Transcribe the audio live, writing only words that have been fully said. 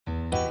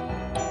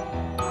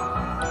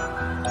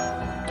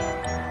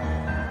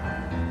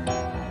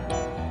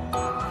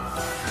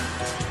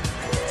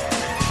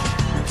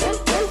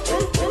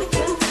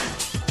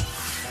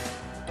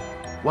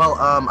Well,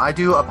 I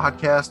do a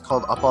podcast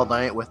called Up All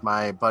Night with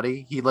my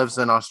buddy. He lives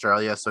in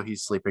Australia, so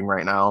he's sleeping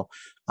right now.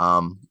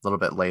 A little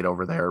bit late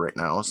over there right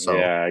now. So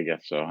Yeah, I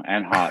guess so.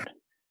 And hot.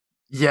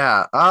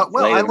 yeah. It's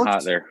Well, late and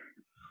hot there.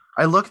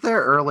 I looked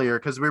there earlier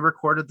because we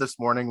recorded this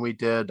morning. We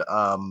did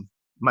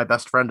My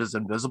Best Friend is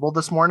Invisible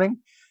this morning,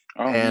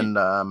 Oh, neat. and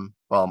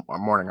well,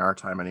 morning our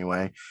time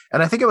anyway.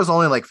 And I think it was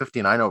only like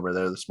 59 over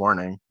there this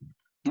morning.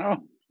 Oh,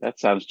 that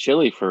sounds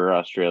chilly for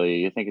Australia.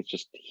 You think it's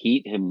just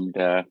heat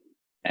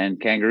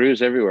and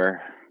kangaroos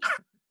everywhere.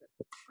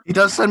 He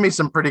does send me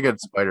some pretty good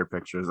spider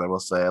pictures, I will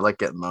say. I like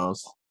getting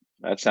those.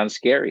 That sounds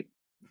scary.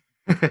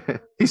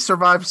 He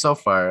survived so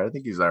far. I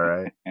think he's all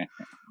right.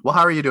 Well,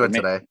 how are you doing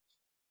today?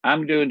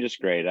 I'm doing just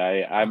great.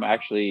 I'm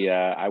actually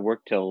I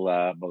worked till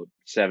about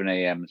 7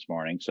 a.m. this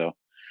morning, so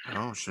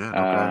Oh shit.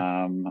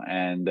 Okay.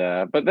 and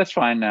but that's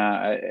fine.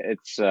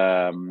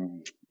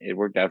 It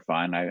worked out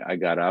fine. I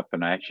got up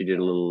and I actually did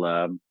a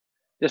little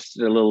just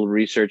a little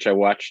research. I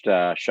watched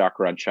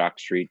Shocker on Chalk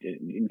Street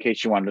in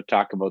case you wanted to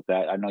talk about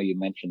that. I know you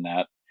mentioned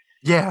that.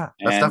 Yeah,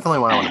 that's And definitely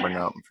what I want to bring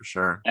up for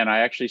sure. and I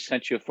actually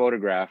sent you a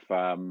photograph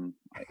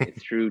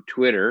through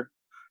Twitter.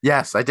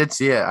 Yes, I did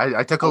see it.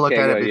 I took a look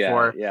Okay, at it good. Yeah,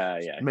 before, yeah,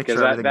 yeah. make Because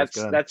sure everything was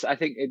good. that's I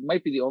think it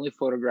might be the only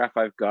photograph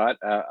I've got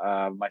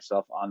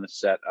myself on the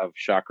set of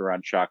Shocker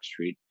on Chalk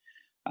Street.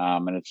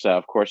 And it's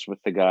of course with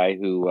the guy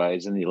who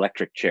is in the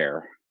electric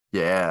chair.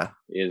 Yeah, I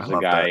Is the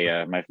love that.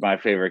 guy my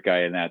favorite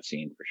guy in that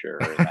scene for sure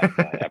in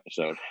that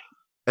episode.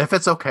 If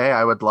it's okay,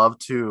 I would love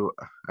to.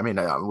 I mean,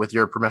 with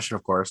your permission,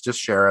 of course, just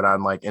share it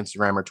on like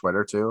Instagram or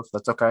Twitter too, if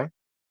that's okay.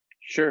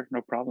 Sure,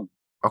 no problem.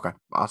 Okay,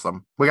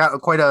 awesome. We got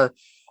quite a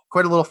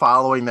little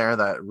following there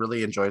that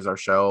really enjoys our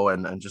show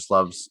and just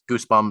loves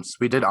Goosebumps.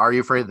 We did Are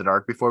You Afraid of the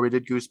Dark before we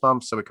did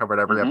Goosebumps, so we covered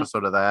every Hmm.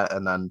 episode of that,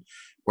 and then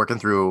working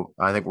through.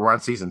 I think we're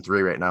on season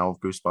 3 right now of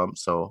Goosebumps,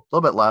 so a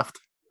little bit left.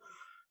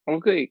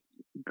 Okay,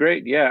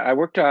 great. Yeah, I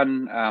worked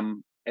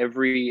on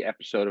every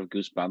episode of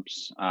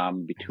Goosebumps Every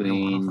one of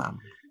between them.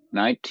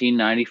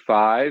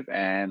 1995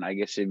 and I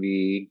guess it'd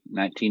be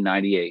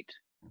 1998.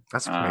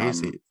 That's Um,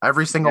 crazy.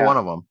 Every single yeah, one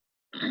of them.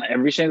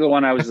 every single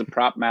one. I was the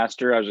prop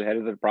master. I was the head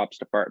of the props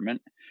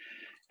department,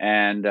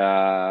 and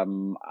I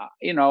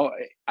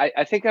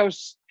think I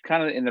was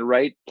kind of in the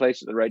right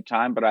place at the right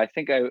time. But I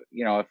think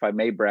if I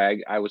may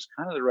brag, I was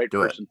kind of the right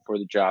Do it. person for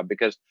the job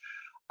because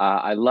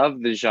I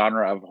love the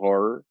genre of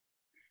horror.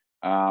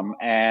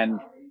 And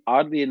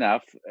oddly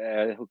enough,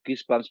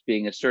 Goosebumps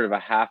being a sort of a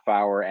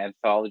half-hour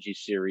anthology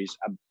series,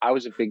 I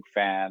was a big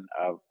fan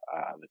of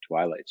the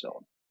Twilight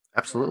Zone,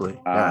 Absolutely.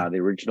 Yeah. the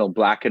original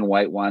black and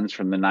white ones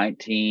from the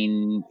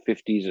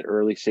 1950s,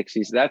 early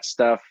 60s. That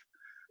stuff,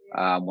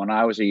 when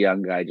I was a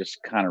young guy, just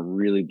kind of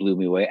really blew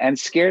me away and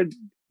scared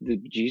the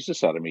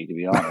Jesus out of me, to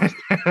be honest.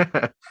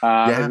 It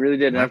Yeah. really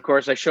did. And Yeah. of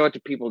course, I show it to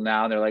people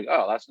now, and they're like,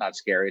 "Oh, that's not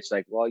scary." It's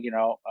like, well,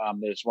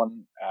 there's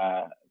one.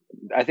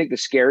 I think the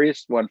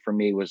scariest one for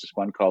me was this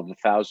one called "The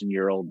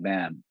Thousand-Year-Old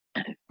Man,"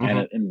 and Hmm.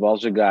 it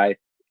involves a guy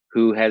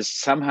who has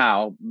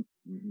somehow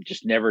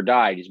just never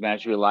died. He's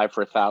managed to be alive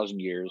for 1,000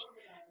 years,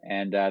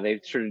 and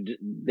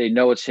they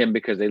know it's him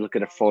because they look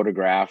at a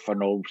photograph,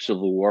 an old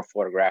Civil War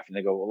photograph, and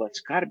they go, "Well,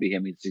 that's got to be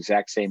him. He's the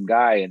exact same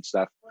guy and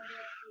stuff."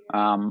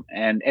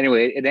 And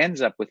anyway, it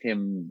ends up with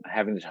him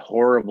having this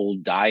horrible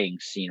dying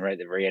scene right at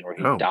the very end where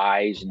he Oh,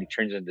 dies and he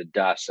turns into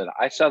dust. And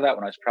I saw that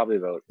when I was probably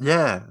about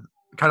yeah.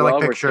 Kind of like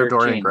 12 or picture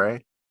Dorian 13.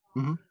 Gray.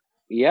 Hmm.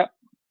 Yep,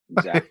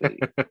 exactly.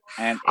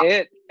 And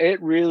it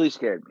really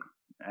scared me.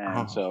 And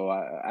Oh. so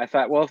I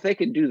thought, well, if they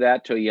can do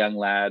that to a young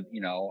lad,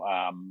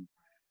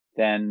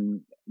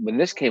 then when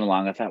this came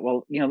along, I thought,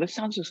 well, this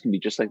sounds just gonna be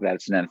just like that.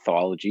 It's an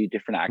anthology,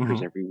 different actors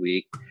Hmm. every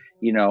week,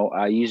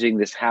 using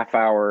this half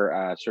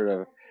hour sort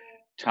of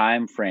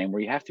time frame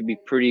where you have to be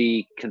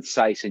pretty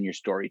concise in your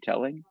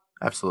storytelling.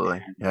 Absolutely.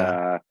 And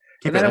Yeah. and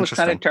Keep it then it was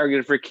kind of interesting.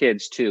 targeted for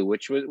kids too,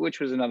 which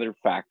was another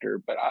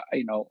factor. But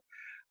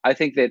I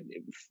think that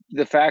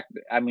the fact,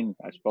 I mean,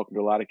 I've spoken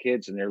to a lot of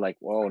kids and they're like,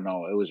 "Whoa,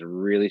 no, it was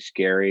really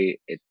scary.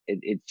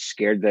 It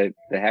scared the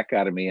heck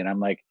out of me." And I'm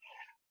like,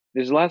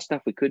 "There's a lot of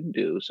stuff we couldn't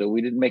do, so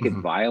we didn't make it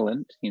Hmm.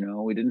 violent.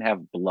 We didn't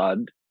have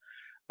blood.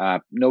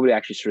 Nobody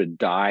actually sort of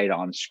died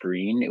on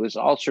screen. It was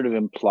all sort of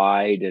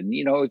implied, and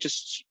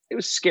it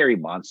was scary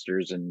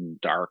monsters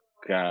and dark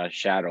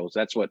shadows.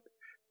 That's what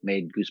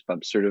made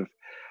Goosebumps sort of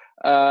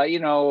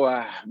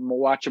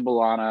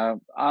watchable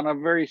on a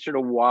very sort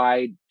of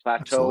wide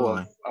plateau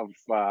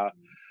Absolutely.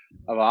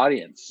 of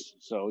audience.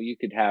 So you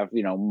could have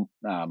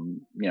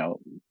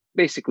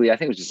basically I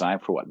think it was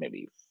designed for what,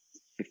 maybe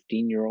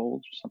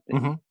 15-year-olds or something.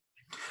 Hmm.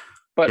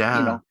 But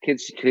Yeah.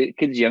 kids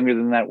younger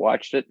than that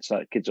watched it.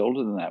 So kids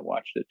older than that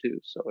watched it too.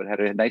 So it had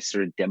a nice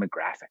sort of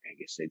demographic, I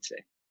guess they'd say.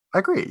 I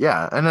agree.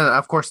 Yeah. And then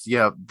of course,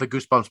 yeah, the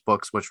Goosebumps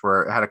books, which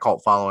were had a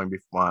cult following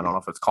before. Well, I don't know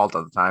if it's cult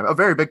at the time, a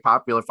very big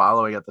popular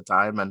following at the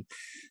time. And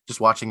just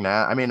watching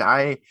that. I mean,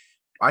 I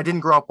didn't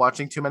grow up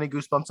watching too many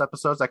Goosebumps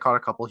episodes. I caught a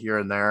couple here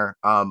and there.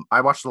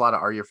 I watched a lot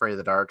of Are You Afraid of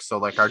the Dark? So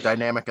like our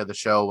dynamic of the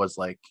show was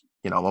like,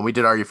 when we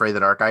did Are You Afraid of the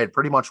Dark, I had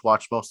pretty much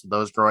watched most of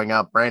those growing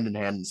up. Brandon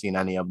hadn't seen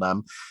any of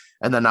them.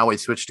 And then now we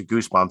switched to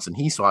Goosebumps, and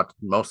he saw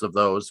most of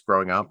those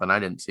growing up, and I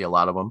didn't see a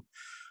lot of them.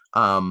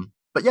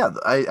 But yeah,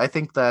 I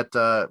think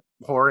that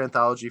horror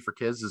anthology for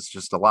kids is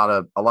just a lot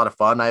of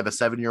fun. I have a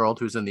 7-year-old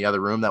who's in the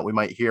other room that we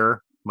might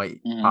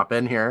Mhm. pop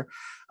in here.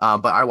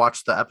 But I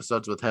watched the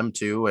episodes with him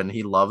too, and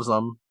he loves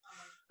them.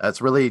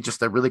 It's really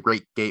just a really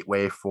great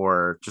gateway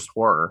for just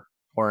horror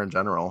in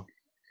general.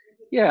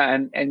 Yeah,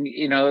 and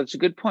it's a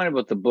good point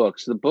about the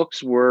books. The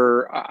books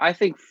were, I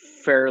think,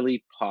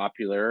 fairly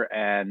popular,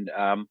 and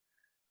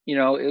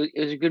it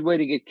was a good way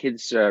to get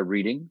kids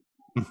reading.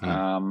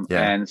 Mhm.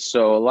 Yeah. And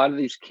so a lot of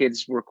these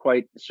kids were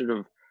quite sort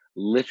of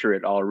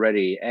literate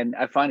already. And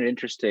I find it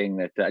interesting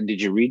that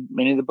did you read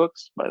many of the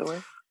books, by the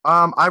way?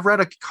 I've read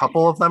a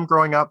couple of them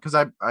growing up because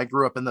I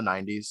grew up in the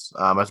 90s.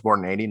 I was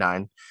born in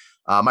 89.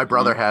 My Hmm.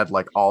 brother had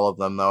like all of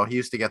them though. He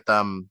used to get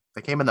them.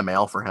 They came in the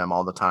mail for him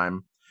all the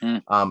time.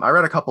 Mm. I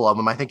read a couple of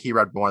them. I think he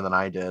read more than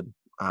I did.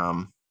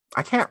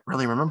 I can't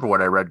really remember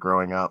what I read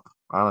growing up,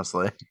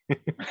 honestly.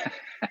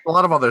 A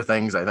lot of other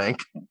things, I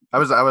think.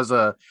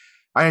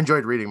 I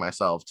enjoyed reading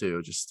myself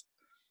too, just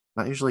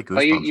not usually Oh,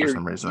 Goosebumps for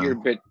some you're a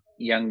reason. bit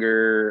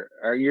younger,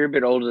 or you're a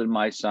bit older than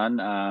my son,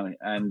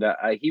 and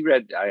he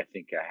read, I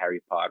think,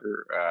 Harry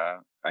Potter.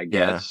 I Yeah.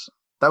 guess,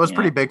 That was you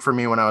pretty know, big for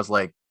me when I was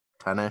like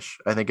 10ish.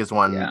 I think is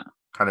when yeah.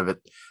 kind of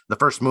the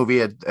first movie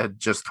had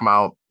just come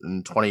out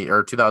in 20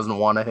 or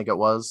 2001, I think it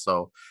was.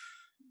 So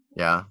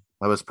yeah,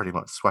 that was pretty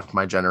much swept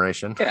my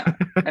generation. Yeah.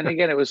 And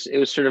again, it was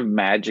sort of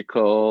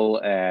magical,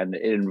 and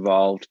it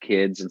involved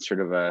kids in sort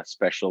of a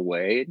special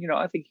way. And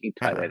I think you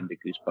can tie that Yeah. into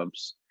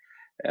Goosebumps,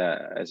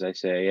 as I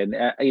say. And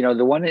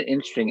the one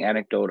interesting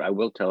anecdote I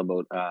will tell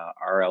about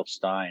R.L.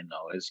 Stein,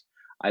 though, is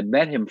I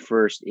met him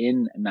first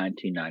in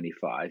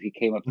 1995. He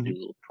came up to do Mhm. a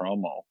little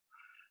promo,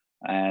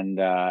 and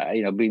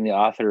being the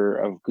author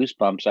of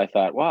Goosebumps, I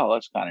thought, wow,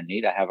 that's kind of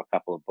neat. I have a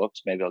couple of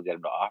books. Maybe I'll get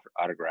him to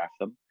autograph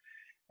them.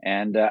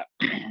 And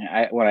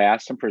when I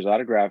asked him for his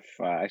autograph,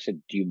 I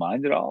said, "Do you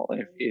mind at all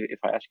if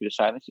I ask you to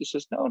sign this?" He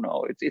says, "No,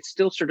 no. It's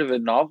still sort of a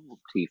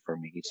novelty for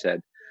me." He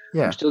said, "I'm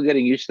Yeah. still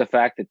getting used to the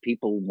fact that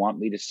people want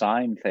me to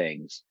sign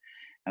things."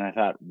 And I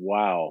thought,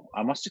 wow,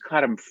 I must have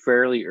caught him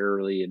fairly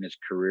early in his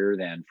career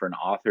then for an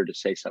author to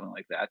say something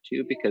like that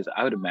too, because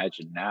I would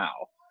imagine now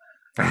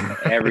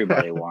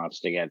everybody wants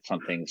to get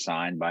something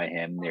signed by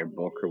him, their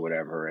book or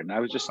whatever. And I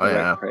was just in Oh the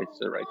right yeah. place at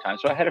the right time.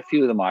 So I had a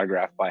few of them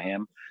autographed by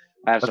him.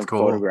 I have That's some cool.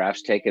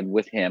 photographs taken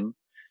with him,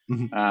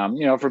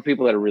 Mhm. for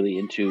people that are really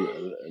into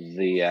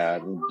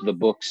the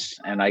books.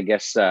 And I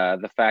guess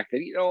the fact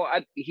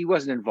that he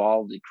wasn't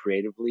involved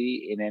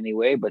creatively in any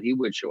way, but he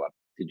would show up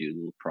to do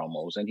little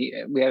promos, and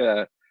we had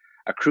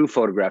a crew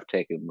photograph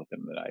taken with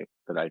him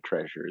that I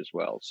treasure as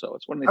well. So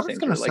it's one of I these was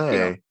things gonna where,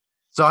 like, say,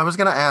 so I was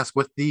gonna ask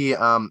with the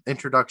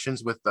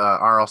introductions with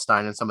R.L.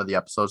 Stein in some of the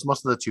episodes,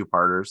 most of the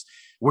two-parters,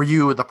 were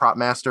you the prop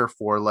master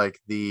for like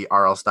the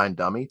R.L. Stein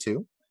dummy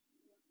too?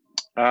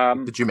 Like,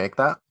 um, did you make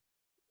that?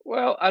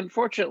 well,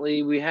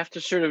 unfortunately, we have to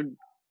sort of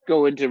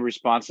go into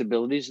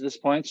responsibilities at this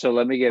point. So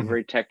let me get Mhm.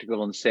 very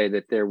technical and say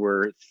that there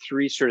were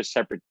three sort of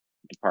separate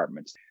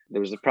departments. There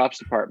was the props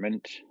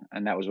department,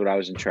 and that was what I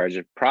was in charge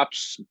of.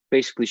 Props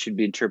basically should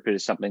be interpreted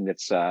as something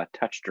that's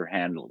touched or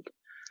handled.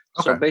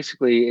 So Okay.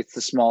 basically, it's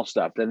the small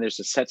stuff. Then there's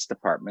the sets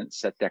department,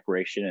 set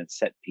decoration and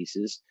set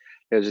pieces.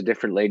 There's a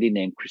different lady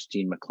named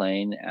Christine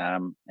McLean,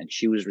 and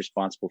she was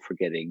responsible for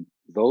getting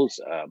those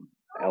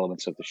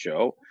elements of the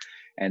show.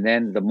 And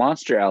then the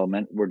monster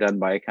element were done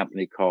by a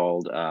company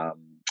called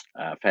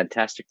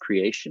Fantastic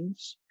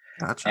Creations,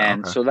 Gotcha.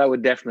 and Okay. so that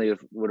would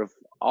have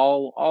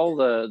all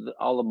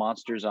the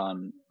monsters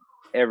on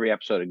every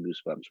episode of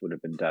Goosebumps would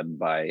have been done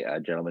by a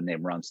gentleman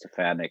named Ron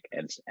Stefanik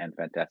and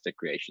Fantastic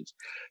Creations.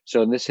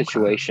 So in this Okay.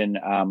 situation,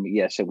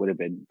 yes, it would have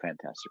been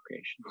Fantastic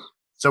Creations.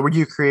 So were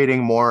you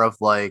creating more of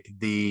like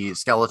the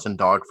skeleton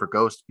dog for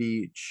Ghost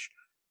Beach?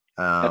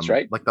 That's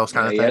right. Like those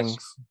kind Yeah, of yes.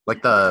 things?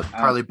 Like the Uh,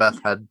 Carly Beth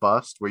head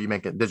bust? Were you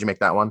make it? Did you make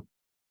that one?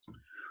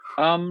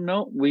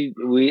 no,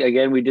 we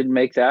again we didn't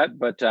make that,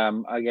 but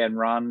again,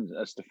 Ron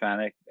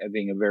Stefanik,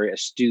 being a very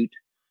astute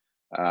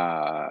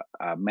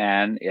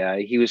man.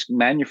 He was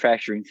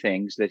manufacturing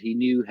things that he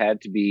knew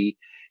had to be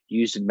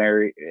used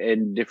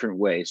in different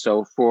ways.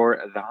 So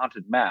for the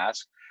haunted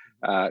mask,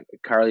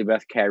 Carly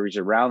Beth carries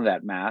around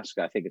that mask.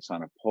 I think it's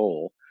on a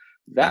pole.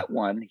 Yeah. That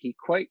one he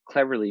quite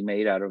cleverly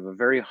made out of a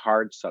very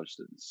hard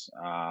substance,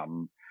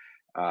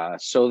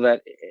 so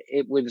that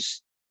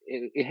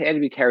it had to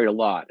be carried a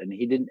lot. And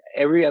he didn't.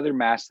 Every other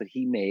mask that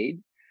he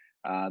made,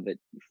 that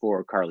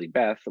for Carly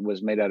Beth,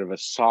 was made out of a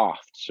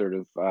soft sort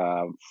of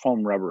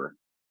foam rubber.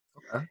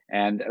 Okay.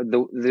 And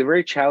the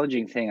very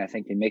challenging thing, I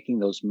think, in making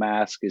those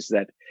masks is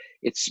that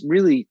it's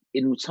really,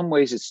 in some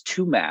ways, it's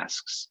two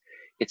masks.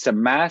 It's a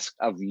mask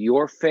of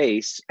your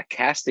face, a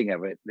casting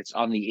of it that's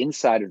on the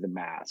inside of the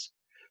mask.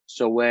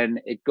 So when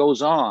it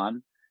goes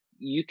on,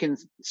 you can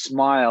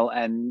smile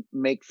and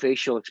make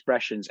facial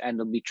expressions, and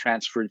they'll be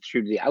transferred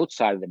through to the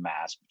outside of the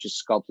mask, which is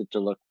sculpted to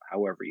look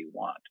however you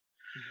want.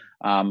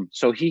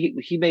 So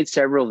he made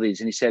several of these,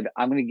 and he said,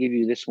 "I'm going to give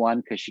you this one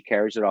because she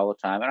carries it all the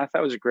time." And I thought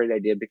it was a great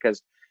idea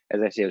because,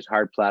 as I say, it was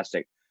hard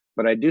plastic.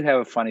 But I do have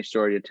a funny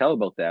story to tell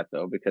about that,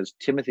 though, because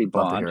Timothy I'd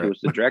love to Bond, hear who it. was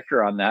the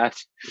director on that,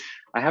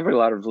 I have a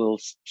lot of little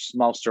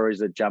small stories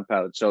that jump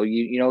out. So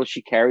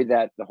she carried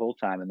that the whole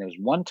time, and there was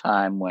one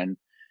time when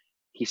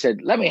he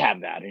said, "Let me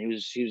have that," and he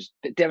was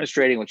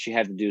demonstrating what she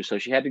had to do. So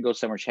she had to go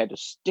somewhere. She had to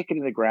stick it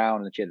in the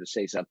ground, and she had to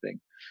say something.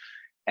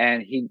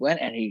 And he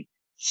went and he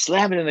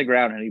slammed it in the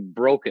ground, and he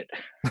broke it.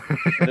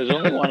 And there's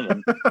only one of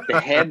them. The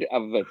head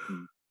of it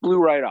blew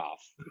right off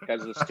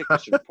because the stick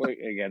was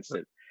pointing against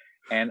it.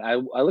 And I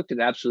looked in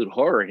absolute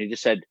horror, and he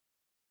just said,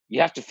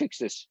 "You have to fix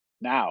this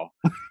now."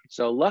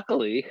 So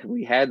luckily,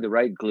 we had the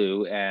right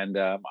glue, and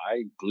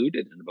I glued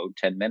it in about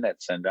 10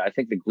 minutes. And I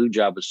think the glue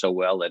job was so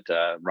well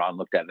that Ron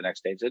looked at it the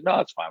next day and said, "No,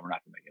 it's fine. We're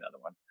not going to make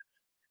another one."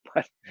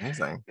 But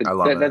Amazing. I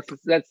love it.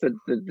 that's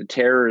the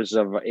terrors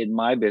of in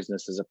my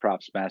business as a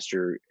props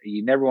master.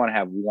 You never want to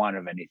have one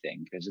of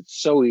anything because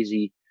it's so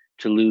easy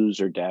to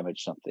lose or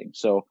damage something.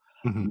 So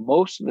Mhm.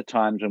 most of the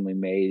times when we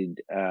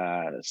made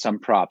some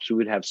props, we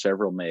would have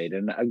several made.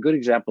 And a good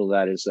example of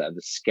that is the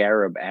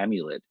scarab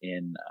amulet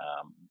in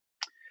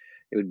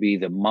it would be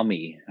the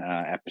Mummy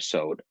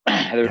episode.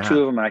 There were two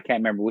Yeah. of them, and I can't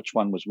remember which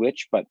one was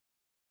which, but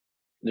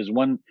there's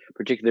one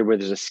particular where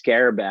there's a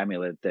scarab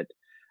amulet that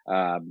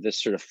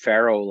this sort of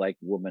pharaoh-like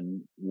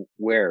woman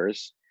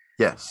wears.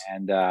 Yes.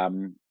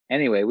 And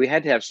anyway, we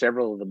had to have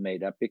several of them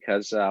made up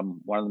because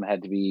one of them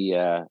had to be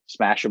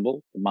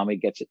smashable. The mummy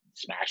gets it,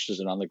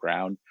 smashes it on the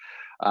ground.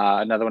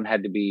 Another one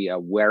had to be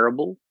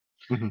wearable,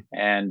 Mhm.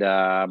 and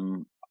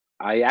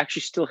I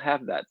actually still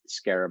have that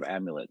scarab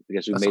amulet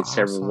because we That's made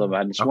several of them,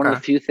 awesome. and it's one of Okay.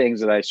 the few things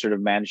that I sort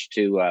of managed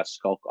to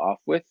skulk off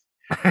with.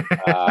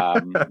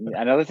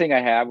 Another thing I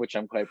have, which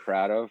I'm quite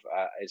proud of,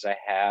 is I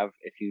have,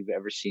 if you've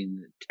ever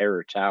seen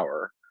Terror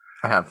Tower,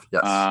 I have,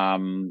 yes.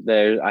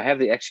 there I have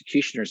the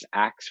executioner's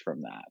axe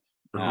from that,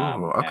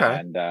 Ooh, okay.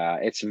 and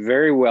it's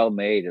very well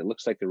made. It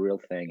looks like the real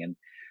thing. And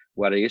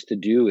what I used to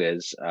do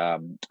is I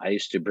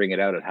used to bring it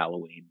out at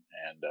Halloween,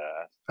 and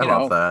I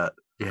love that.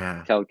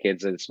 Yeah. tell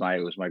kids that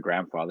it was my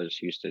grandfather's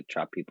who used to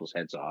chop people's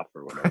heads off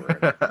or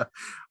whatever.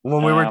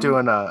 When we were And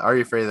doing Are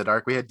You Afraid of the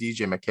Dark, we had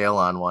DJ McHale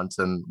on once,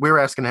 and we were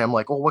asking him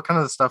like, "Well, what kind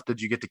of stuff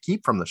did you get to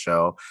keep from the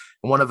show?"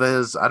 And one of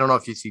his, I don't know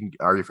if you've seen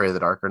Are You Afraid of the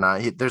Dark or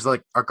not. There's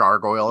like a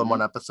gargoyle in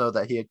one mhm, episode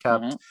that he had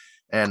kept, mhm.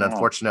 and Oh,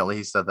 unfortunately,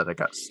 he said that it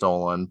got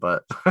stolen.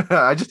 But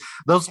I just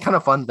those kind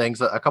of fun things.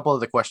 A couple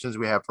of the questions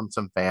we have from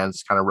some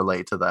fans kind of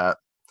relate to that.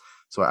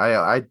 So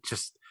I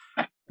just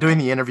doing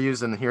the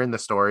interviews and hearing the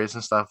stories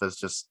and stuff is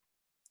just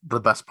the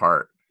best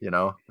part.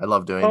 I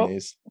love doing well,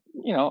 these.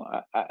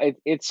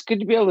 it's good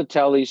to be able to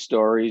tell these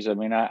stories. I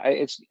mean,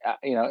 it's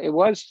it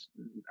was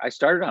I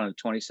started on it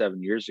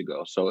 27 years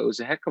ago, so it was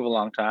a heck of a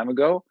long time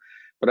ago.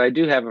 But I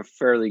do have a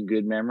fairly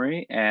good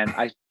memory, and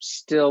I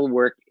still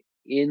work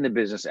in the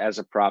business as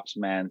a props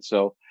man,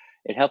 so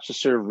it helps to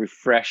sort of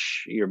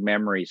refresh your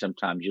memory.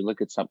 Sometimes you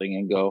look at something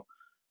and go,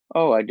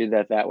 "Oh, I did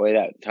that way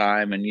that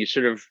time," and you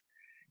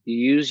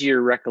use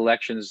your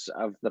recollections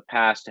of the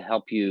past to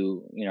help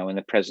you, in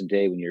the present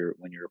day when you're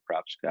a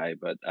props guy.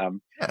 But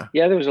Yeah.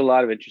 yeah, there was a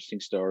lot of interesting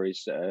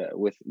stories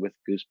with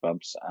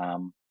Goosebumps.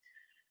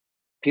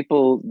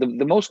 People,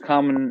 the most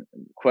common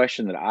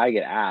question that I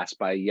get asked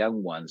by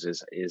young ones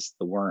is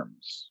the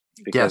worms,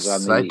 because on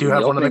Yes, I the do in the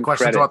have one of the opening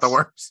questions about the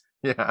credits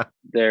worms.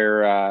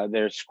 Yeah.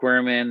 they're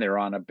squirming, they're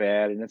on a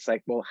bed, and it's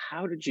like, well,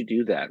 how did you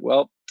do that?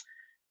 Well,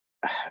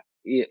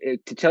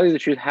 to tell you the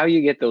truth, how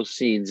you get those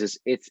scenes is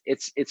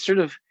it's sort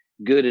of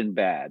good and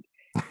bad.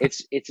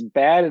 It's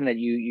bad in that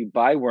you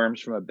buy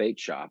worms from a bait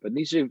shop, and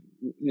these are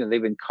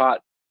they've been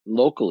caught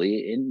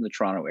locally in the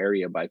Toronto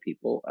area by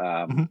people.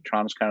 Mhm.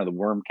 Toronto's kind of the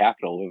worm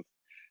capital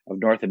of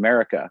North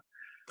America.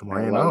 The We more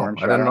have a you lot of know.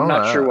 worms I around. didn't I'm know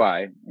not sure that.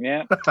 why.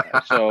 Yeah,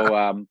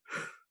 so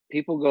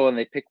people go and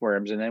they pick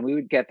worms, and then we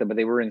would get them, but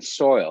they were in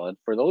soil. And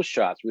for those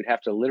shots, we'd have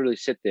to literally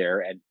sit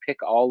there and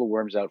pick all the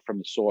worms out from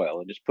the soil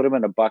and just put them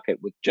in a bucket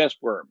with just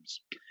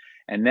worms.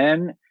 And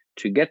then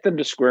to get them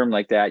to squirm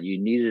like that,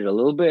 you needed a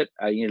little bit,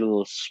 you need a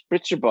little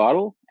spritzer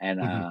bottle and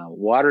Mhm.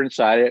 water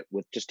inside it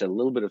with just a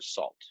little bit of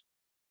salt.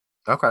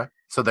 Okay.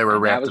 So they were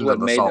And that was reacting to what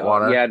the made, salt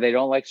water. yeah, they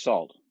don't like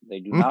salt. They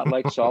do not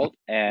like salt.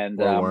 And,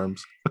 Poor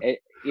worms.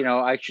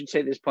 I should say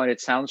at this point, it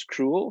sounds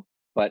cruel,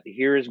 but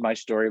here is my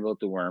story about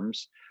the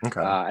worms.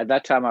 Okay. At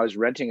that time, I was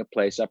renting a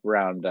place up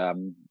around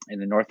in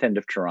the north end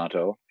of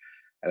Toronto.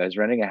 I was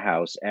renting a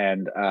house,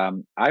 and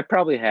I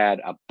probably had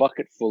a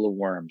bucket full of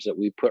worms that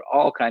we put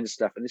all kinds of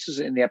stuff. And this is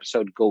in the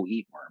episode "Go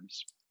Eat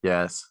Worms."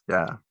 Yes.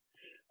 Yeah.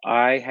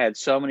 I had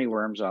so many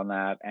worms on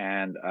that,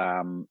 and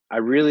I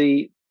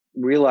really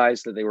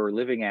realized that they were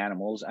living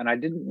animals, and I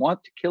didn't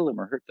want to kill them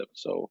or hurt them.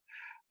 So,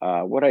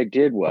 what I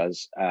did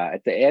was,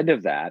 at the end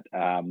of that,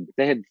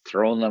 they had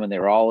thrown them, and they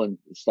were all in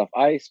stuff.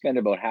 I spent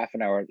about half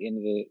an hour at the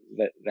end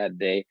of that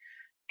day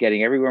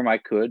getting every worm I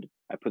could.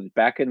 I put it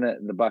back in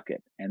the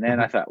bucket, and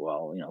then I Mhm. thought,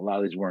 well, a lot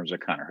of these worms are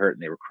kind of hurt,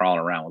 and they were crawling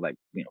around with, like,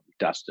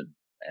 dust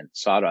and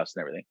sawdust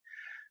and everything.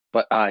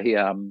 But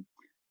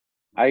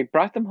I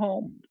brought them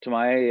home to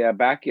my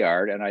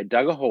backyard, and I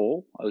dug a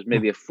hole. I was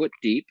maybe a foot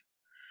deep,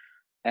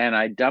 and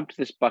I dumped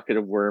this bucket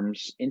of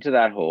worms into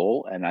that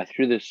hole, and I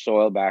threw the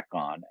soil back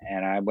on,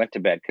 and I went to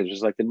bed because it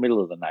was like the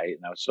middle of the night,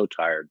 and I was so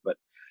tired. But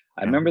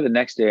I Yeah. remember the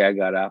next day I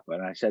got up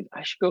and I said,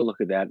 I should go look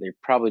at that. They're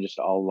probably just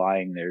all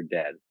lying there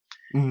dead.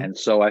 Mhm. And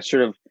so I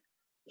sort of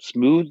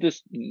smoothed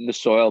the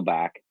soil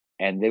back,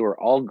 and they were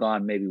all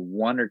gone. Maybe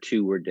one or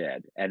two were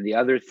dead, and the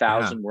other Yeah.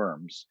 1,000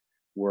 worms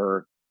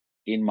were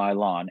in my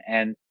lawn.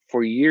 And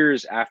for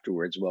years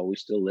afterwards, while we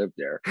still lived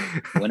there,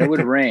 when it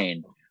would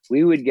rain,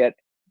 we would get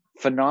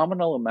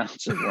phenomenal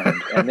amounts of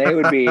worms, and they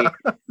would be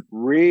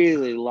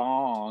really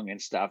long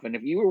and stuff. And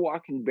if you were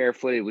walking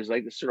barefoot, it was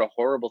like this sort of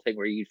horrible thing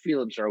where you'd feel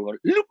them sort of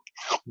going,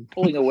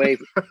 pulling away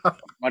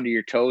under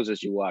your toes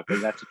as you walk.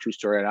 And that's a true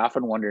story. And I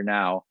often wonder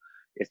now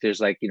if there's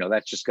like,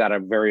 that's just got a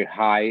very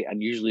high,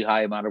 unusually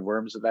high amount of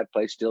worms at that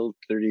place still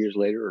 30 years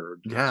later, or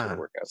did it sort of Yeah.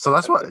 work out? So But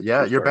that's that's what, a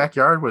yeah, true your story.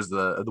 backyard was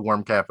the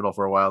worm capital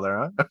for a while there,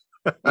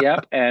 huh?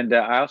 Yep. And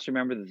I also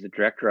remember that the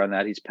director on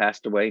that, he's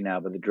passed away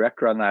now, but the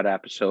director on that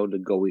episode, the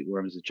Go Eat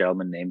Worms, a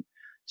gentleman named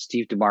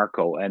Steve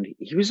DeMarco. And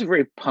he was a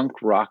very punk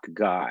rock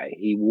guy.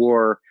 He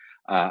wore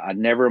a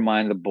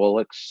Nevermind the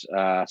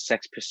Bollocks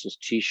Sex Pistols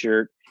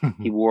t-shirt.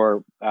 He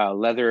wore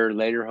leather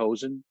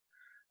lederhosen.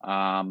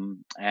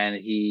 And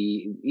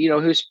he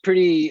was a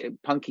pretty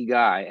punky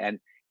guy. And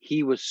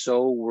he was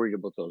so worried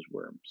about those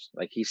worms.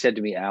 Like he said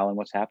to me, Alan,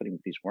 what's happening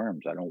with these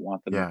worms? I don't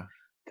want them Yeah.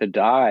 to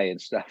die and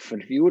stuff.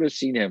 And if you would have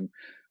seen him,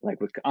 like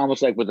with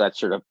almost like with that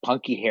sort of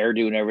punky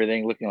hairdo and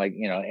everything, looking like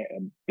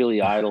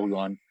Billy Idol,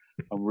 going,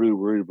 "I'm really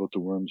worried about the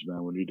worms,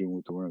 man. What are you doing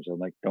with the worms?" I'm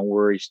like, "Don't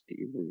worry,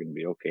 Steve. We're gonna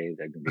be okay.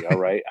 They're gonna be all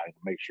right. I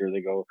can make sure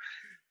they go."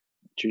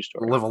 True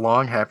story. Live a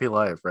long, happy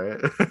life, right?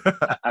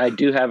 I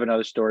do have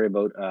another story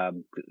about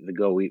the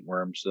Go Eat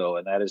Worms, though,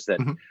 and that is that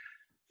Mhm.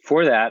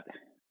 for that,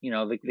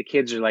 the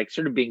kids are like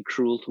sort of being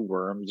cruel to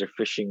worms. They're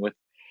fishing with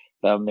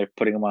them. They're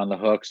putting them on the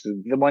hooks.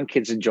 The one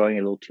kid's enjoying it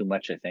a little too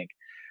much, I think.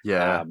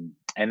 Yeah.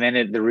 And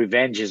then the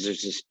revenge is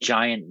there's this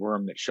giant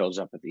worm that shows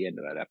up at the end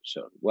of that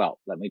episode. Well,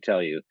 let me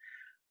tell you,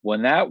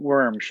 when that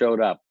worm showed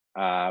up,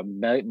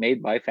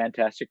 made by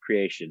Fantastic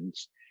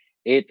Creations,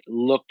 it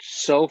looked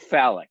so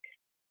phallic.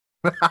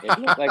 It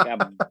looked like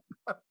a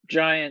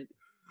giant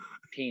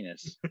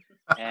penis.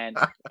 And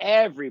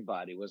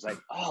everybody was like,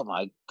 "Oh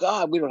my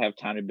God, we don't have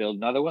time to build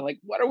another one. Like,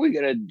 what are we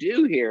gonna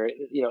do here?"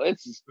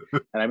 It's.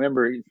 And I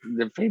remember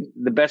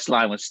the best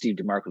line was Steve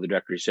DeMarco, the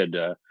director. He said,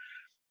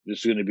 "This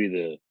is going to be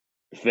the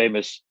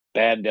famous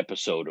band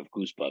episode of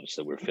Goosebumps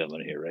that we're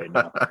filming here right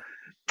now."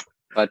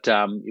 But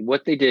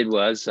what they did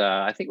was,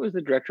 I think it was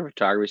the director of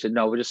photography said,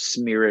 "No, we'll just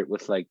smear it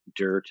with like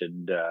dirt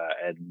and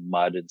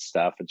mud and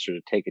stuff, and sort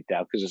of take it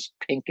down because it's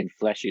pink and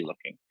fleshy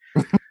looking."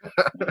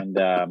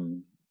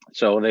 And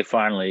so they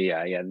finally,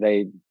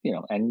 they,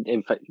 and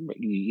in fact,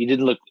 you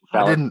didn't look I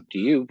phallic didn't. to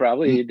you,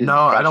 probably it No, didn't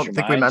I cross don't your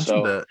think we mind.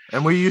 mentioned So it,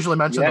 and we usually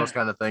mention yeah, those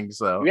kind of things.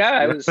 So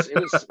yeah, it yeah. was,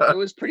 it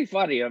was pretty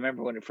funny. I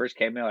remember when it first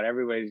came out,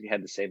 everybody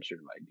had the same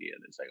sort of idea.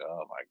 And it's like,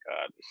 oh my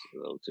God, this is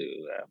a little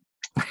too,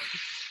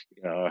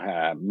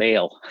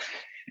 male.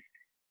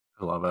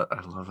 I love it.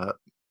 I love it.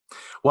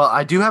 Well,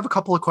 I do have a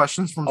couple of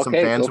questions from some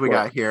Okay, go fans we for it.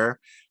 got here.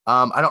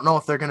 I don't know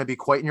if they're going to be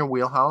quite in your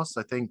wheelhouse.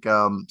 I think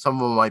some of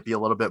them might be a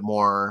little bit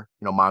more,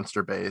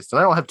 monster based, and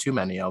I don't have too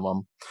many of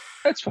them.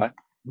 That's fine.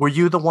 Were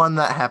you the one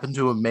that happened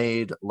to have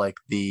made like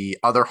the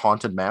other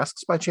haunted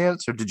masks by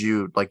chance, or did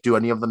you like do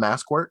any of the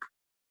mask work?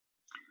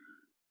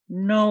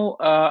 No,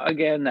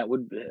 again, that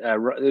would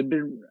it would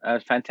been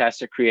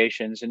Fantastic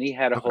Creations, and he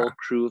had a Okay. whole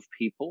crew of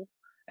people,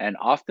 and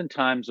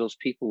oftentimes those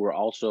people were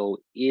also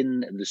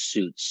in the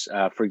suits.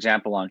 For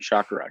example, on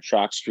Shock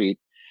Street,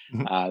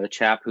 Mhm. the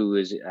chap who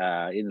is in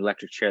the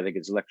electric chair that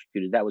gets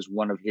electrocuted, that was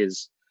one of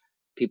his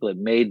people that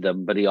made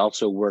them, but he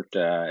also worked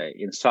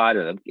inside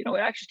of them. It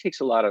actually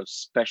takes a lot of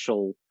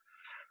special.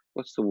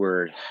 What's the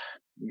word?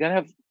 You gotta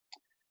have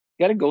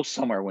got to go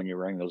somewhere when you're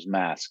wearing those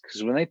masks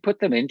because when they put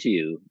them into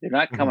you, they're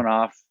not Mhm. coming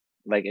off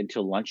like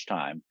until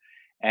lunchtime.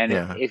 And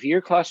Yeah. if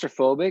you're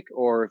claustrophobic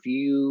or if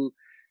you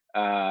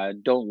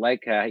don't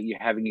like you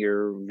having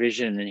your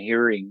vision and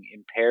hearing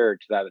impaired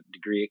to that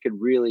degree, it can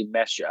really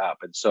mess you up.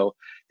 And so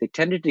they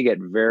tended to get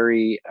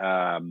very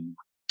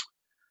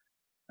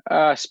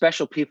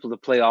special people to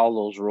play all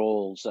those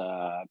roles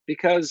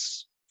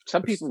because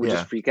some people would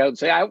just Yeah. freak out and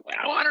say, I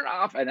want it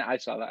off. And I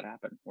saw that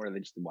happen where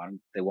they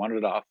wanted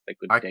it off. They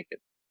couldn't I take it.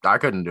 I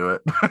couldn't do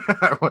it.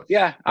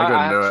 Yeah, I I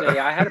couldn't have do to say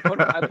I had to put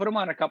them. I it. put them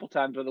on a couple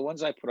times, but the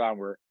ones I put on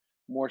were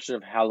more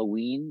sort of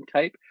Halloween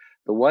type.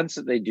 The ones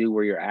that they do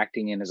where you're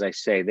acting in, as I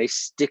say, they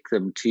stick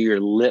them to your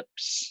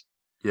lips,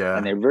 and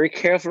Yeah. they're very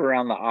careful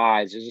around the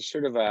eyes. There's a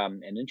sort of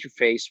an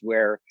interface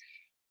where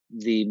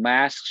the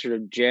mask sort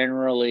of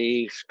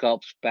generally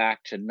sculpts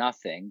back to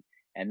nothing,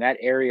 and that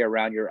area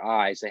around your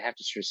eyes, they have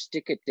to sort of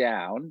stick it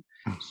down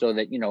so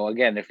that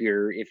again, if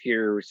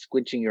you're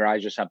squinting your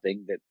eyes or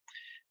something, that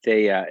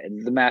they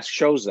the mask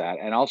shows that.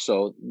 And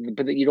also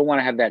but you don't want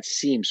to have that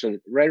seam, so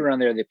right around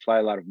there they apply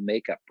a lot of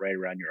makeup right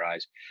around your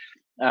eyes.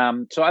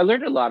 So I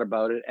learned a lot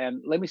about it,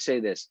 and let me say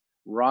this: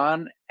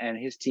 Ron and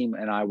his team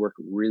and I work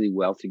really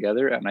well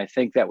together, and I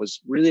think that was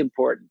really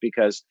important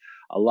because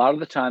A lot of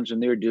the times when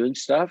they were doing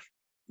stuff,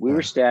 we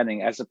were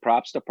standing as a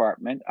props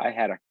department. I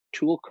had a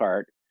tool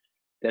cart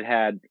that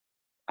had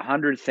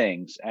 100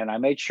 things, and I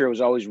made sure it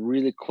was always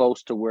really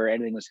close to where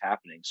anything was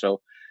happening.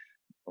 So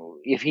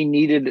if he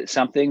needed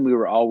something, we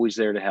were always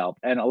there to help.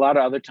 And a lot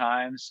of other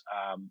times,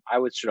 I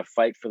would sort of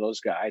fight for those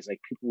guys. Like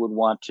people would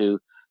want to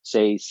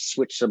say,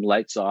 switch some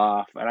lights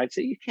off. And I'd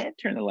say, you can't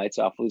turn the lights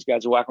off. These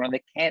guys are walking around.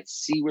 They can't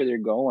see where they're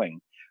going.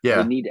 They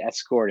Yeah. need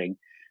escorting.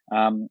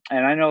 And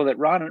I know that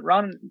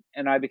Ron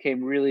and I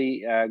became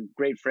really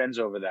great friends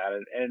over that.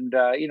 And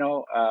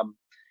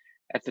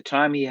at the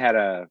time he had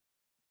a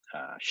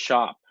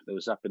shop that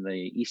was up in the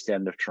East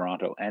End of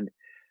Toronto, and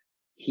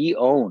he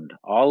owned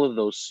all of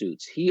those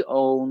suits. He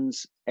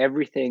owns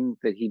everything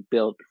that he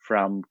built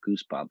from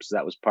Goosebumps.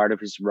 That was part of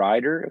his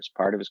rider. It was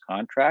part of his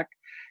contract.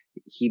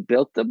 He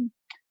built them.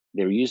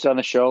 They were used on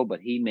the show, but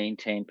he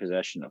maintained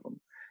possession of them.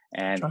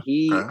 And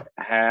he's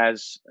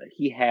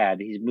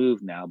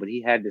moved now, but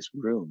he had this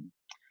room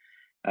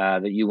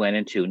that you went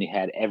into, and he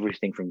had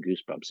everything from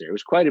Goosebumps there. It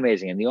was quite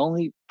amazing. And the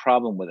only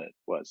problem with it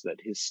was that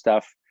his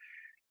stuff,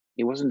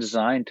 it wasn't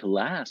designed to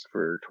last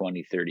for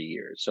 20, 30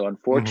 years. So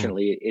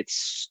unfortunately,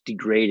 it's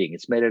degrading.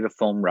 It's made out of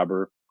foam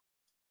rubber,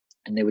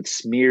 and they would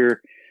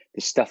smear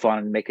the stuff on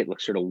and make it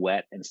look sort of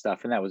wet and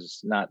stuff. And that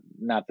was not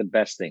the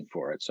best thing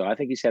for it. So I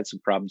think he's had some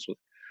problems with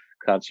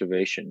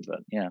conservation, but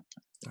yeah,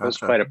 it was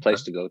quite a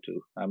place to go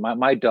to.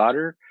 My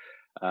daughter,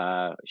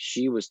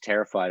 she was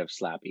terrified of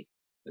Slappy.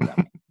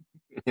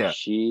 Yeah.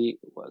 She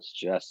was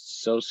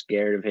just so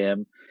scared of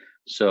him.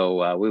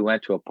 So we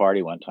went to a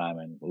party one time,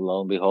 and lo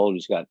and behold,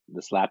 he's got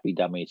the Slappy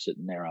dummy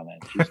sitting there on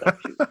that. She's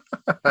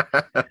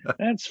like,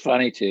 that's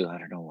funny too. I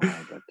don't know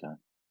why, but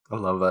I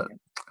love that.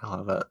 I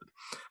love that.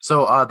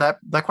 So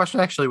that question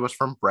actually was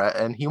from Brett,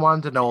 and he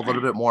wanted to know a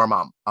little bit more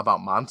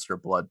about Monster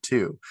Blood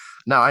too.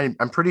 Now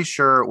I'm pretty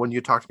sure when you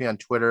talked to me on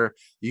Twitter,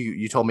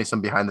 you told me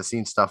some behind the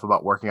scenes stuff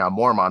about working on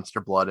more Monster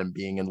Blood and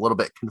being a little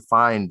bit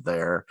confined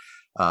there,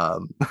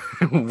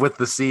 with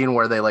the scene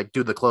where they like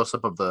do the close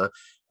up of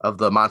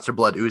the monster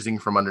blood oozing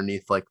from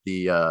underneath like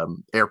the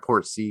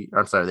airport seat.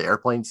 I'm sorry, the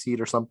airplane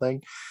seat or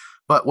something.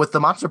 But with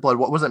the monster blood,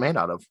 what was it made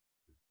out of?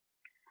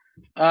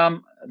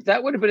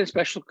 That would have been a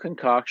special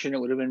concoction. It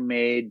would have been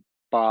made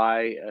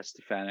by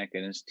Stefanik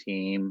and his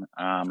team.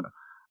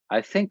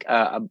 I think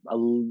a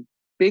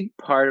big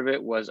part of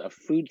it was a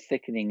food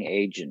thickening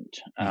agent.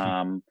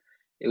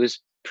 It was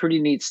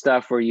pretty neat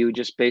stuff where you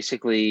just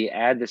basically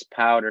add this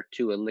powder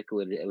to a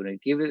liquid. It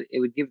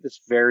would give this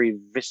very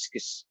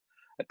viscous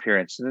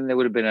appearance. And then there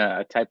would have been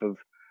a type of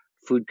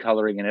food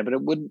coloring in it, but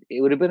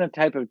it would have been a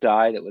type of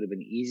dye that would have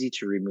been easy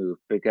to remove,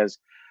 because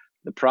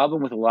the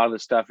problem with a lot of the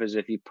stuff is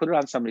if you put it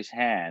on somebody's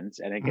hands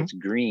and it gets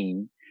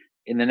green,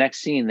 in the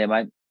next scene they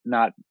might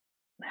not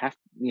have,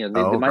 they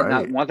might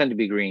not want them to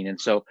be green. And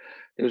so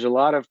there was a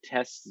lot of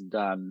tests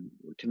done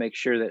to make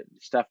sure that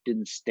stuff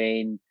didn't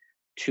stain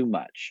too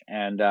much.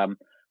 And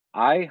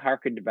I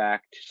hearkened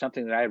back to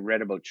something that I had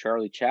read about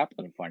Charlie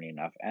Chaplin, funny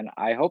enough, and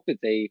I hope that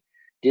they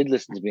did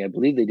listen to me. I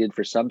believe they did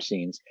for some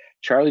scenes.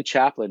 Charlie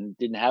Chaplin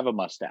didn't have a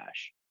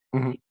mustache.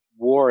 He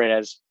wore it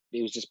as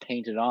it was just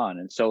painted on.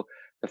 And so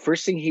the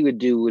first thing he would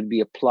do would be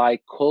apply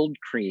cold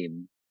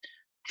cream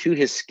to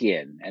his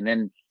skin and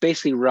then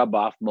basically rub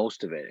off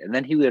most of it. And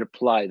then he would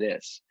apply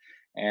this.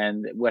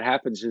 And what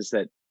happens is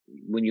that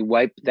when you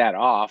wipe that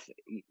off,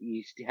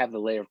 you have the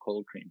layer of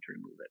cold cream to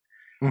remove it.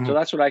 So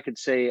that's what I could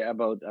say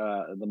about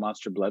the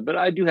Monster Blood. But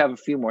I do have a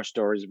few more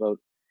stories about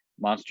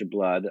Monster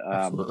Blood.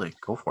 Absolutely.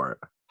 Go for it.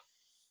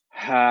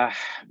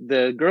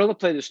 The girl that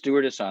played the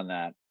stewardess on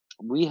that,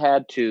 we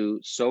had to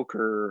soak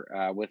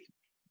her with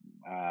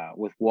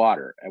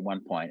water at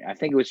one point. I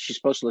think she's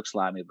supposed to look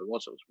slimy, but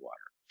also it was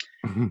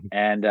water.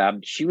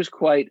 And she was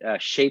quite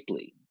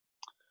shapely.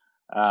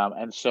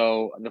 And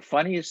so the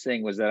funniest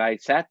thing was that I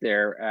sat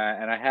there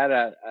and I had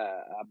a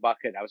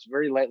bucket. I was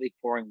very lightly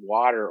pouring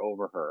water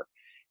over her,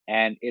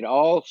 and it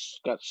all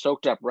got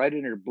soaked up right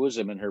in her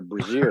bosom and her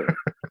brassiere.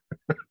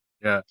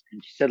 Yeah.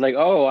 And she said, like,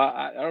 oh,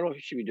 I don't know if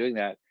you should be doing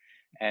that.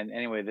 And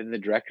anyway, then the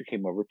director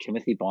came over,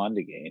 Timothy Bond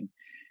again,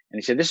 and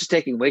he said, this is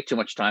taking way too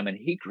much time. And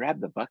he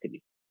grabbed the bucket,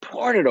 he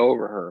poured it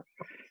over her.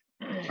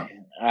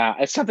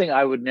 It's something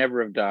I would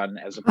never have done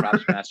as a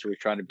props master. We're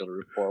trying to build a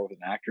rapport with an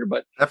actor,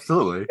 but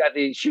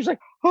absolutely, she was like,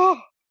 oh,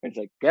 it's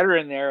like, get her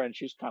in there, and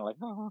she's kind of like,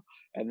 oh,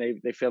 and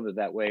they filmed it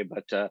that way.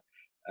 But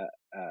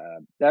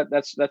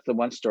that's the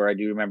one story I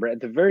do remember.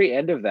 At the very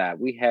end of that,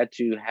 we had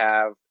to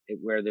have it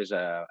where there's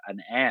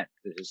an ant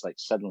that is like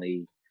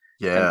suddenly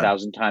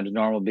 10,000 times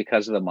normal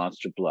because of the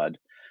monster blood.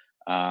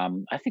 I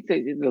think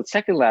the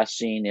second last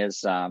scene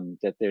is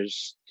that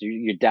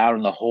you're down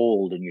in the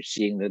hold and you're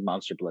seeing the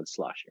monster blood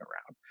sloshing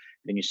around.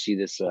 Then you see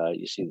this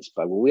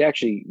bug. Well, we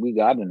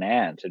got an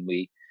ant, and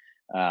we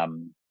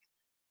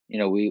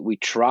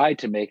tried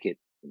to make it.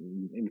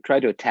 We tried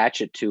to attach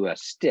it to a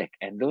stick,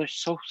 and they're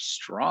so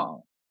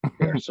strong.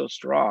 They're so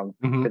strong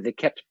that they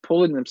kept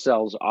pulling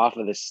themselves off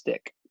of the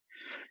stick.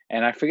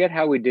 And I forget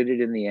how we did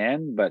it in the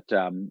end, but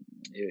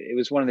it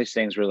was one of these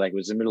things where, like, it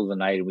was the middle of the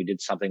night and we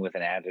did something with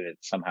an ant and it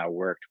somehow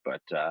worked.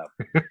 But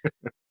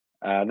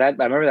That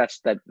I remember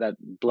that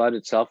blood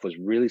itself was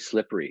really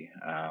slippery,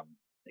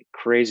 like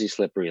crazy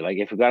slippery. Like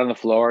if it got on the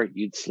floor,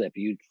 you'd slip,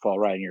 you'd fall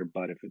right in your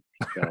butt if it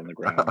got on the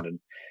ground. And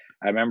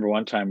I remember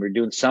one time we were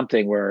doing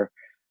something where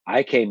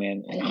I came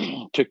in,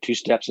 took 2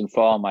 steps and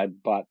fall on my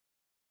butt,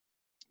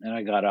 and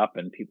I got up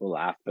and people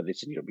laughed, but they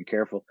said, "You know, be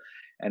careful."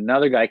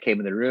 Another guy came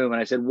in the room and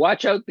I said,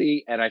 "Watch out,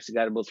 the," and I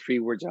got about 3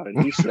 words out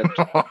and he slipped.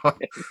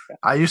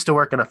 I used to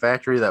work in a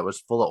factory that was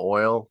full of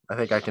oil. I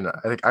think I can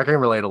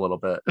relate a little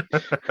bit.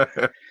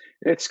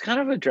 It's kind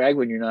of a drag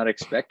when you're not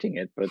expecting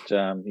it, but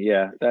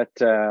yeah,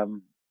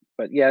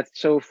 but yeah.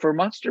 So for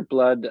Monster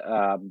Blood,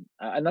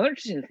 another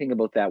interesting thing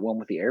about that one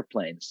with the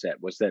airplane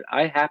set was that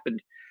I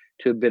happened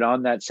to have been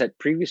on that set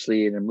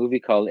previously in a movie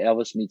called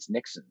Elvis Meets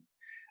Nixon.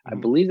 I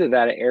Mhm. believe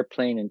that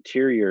airplane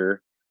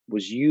interior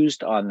was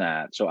used on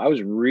that, so I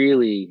was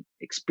really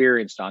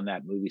experienced on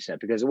that movie set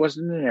because it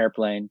wasn't an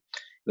airplane;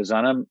 it was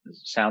on a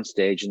sound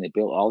stage, and they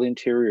built all the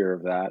interior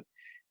of that,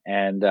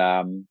 and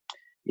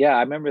yeah,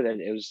 I remember that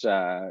it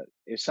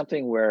was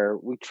something where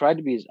we tried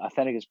to be as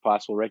authentic as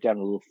possible, right down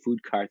to a little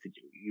food cart that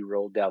you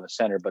rolled down the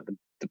center. But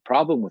the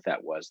problem with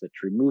that was that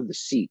to remove the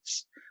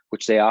seats,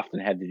 which they often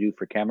had to do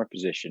for camera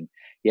position,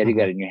 you had to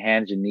get Mhm. on your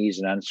hands and knees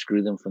and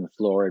unscrew them from the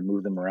floor and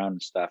move them around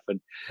and stuff.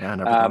 And Yeah, I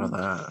never thought of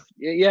that.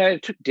 yeah,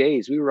 it took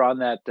days. We were on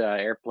that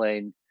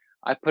airplane.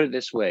 I put it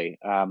this way: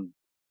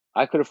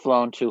 I could have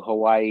flown to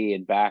Hawaii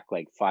and back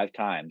like 5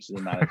 times the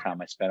amount of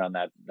time I spent on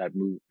that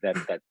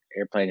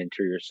airplane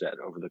interior set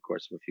over the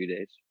course of a few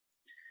days.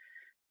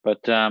 But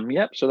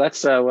yep. So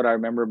that's what I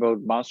remember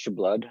about Monster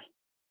Blood.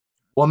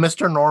 Well,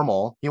 Mr.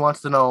 Normal, he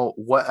wants to know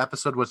what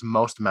episode was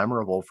most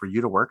memorable for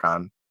you to work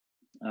on.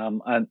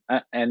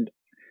 And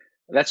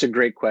that's a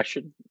great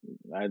question.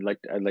 I'd like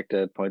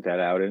to point that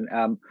out.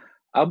 And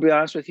I'll be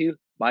honest with you.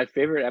 My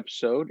favorite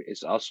episode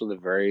is also the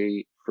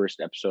very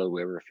first episode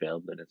we ever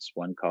filmed, and it's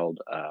one called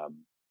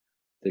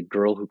 "The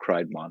Girl Who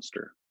Cried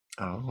Monster."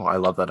 Oh, I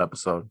love that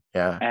episode.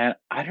 Yeah. And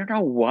I don't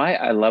know why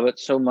I love it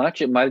so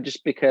much. It might have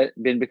just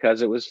been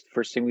because it was the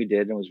first thing we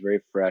did and it was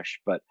very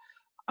fresh. But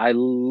I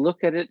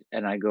look at it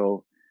and I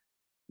go,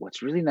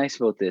 what's really nice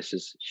about this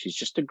is she's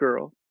just a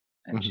girl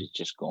and Mhm. she's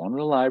just going to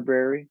the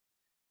library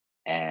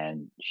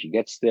and she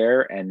gets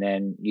there and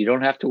then you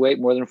don't have to wait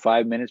more than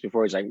 5 minutes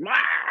before he's like, "Wah!"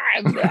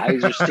 And the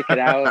eyes are sticking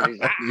out. And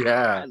he's,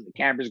 Yeah. and the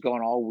camera's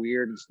going all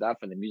weird and stuff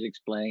and the music's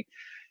playing.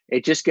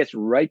 It just gets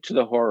right to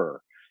the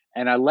horror.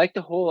 And I like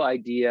the whole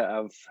idea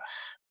of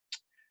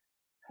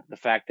the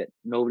fact that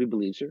nobody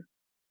believes her.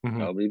 Mhm.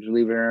 Nobody's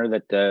believing her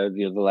that the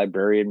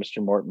librarian, Mr.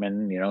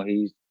 Mortman,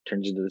 he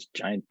turns into this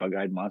giant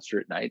bug-eyed monster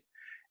at night.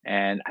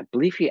 And I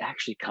believe he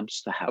actually comes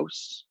to the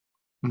house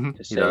Mhm. to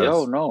He say,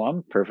 "Oh does. no,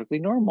 I'm perfectly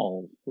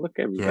normal. Look,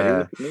 everybody, Yeah.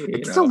 look at me."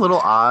 It's just a little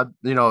odd,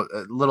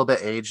 a little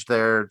bit aged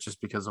there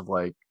just because of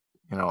like,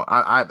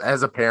 I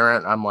as a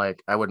parent, I'm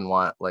like, I wouldn't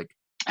want like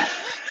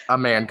a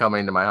man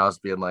coming to my house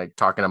being like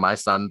talking to my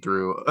son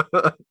through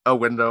a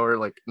window or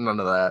like none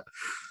of that.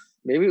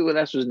 Maybe what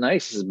that's was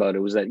nice about it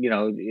was that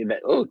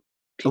that A little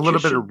teachers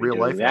bit shouldn't of be real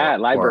doing life that. horror.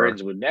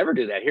 Librarians would never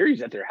do that. Here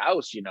he's at their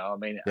house. I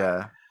mean,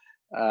 Yeah.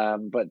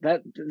 but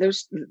that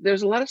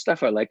there's a lot of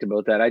stuff I liked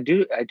about that. I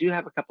do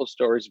have a couple of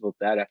stories about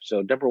that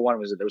episode. Number one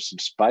was that there was some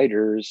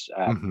spiders,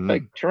 like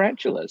Hmm.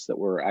 tarantulas, that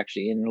were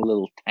actually in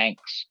little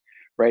tanks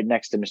right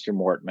next to Mr.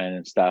 Mortman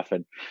and stuff.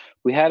 And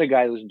we had a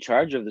guy who was in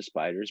charge of the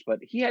spiders, but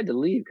he had to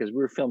leave because we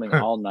were filming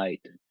all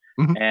night.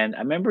 Hmm. And I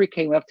remember he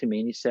came up to me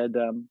and he said,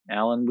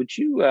 "Alan, would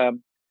you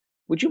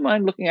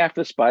mind looking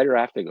after the spider?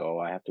 I have to go.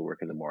 I have to work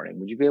in the morning.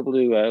 Would you be able to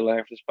look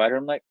after the spider?"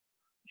 I'm like,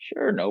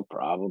 "Sure, no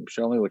problem.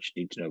 Show me what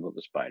you need to know about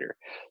the spider."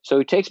 So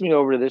he takes me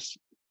over to this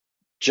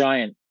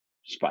giant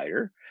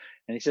spider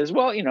and he says,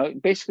 "Well,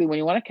 basically when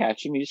you want to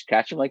catch him, you just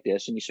catch him like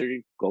this." And he sort of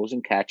goes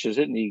and catches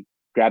it and he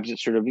grabs it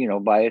sort of,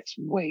 by its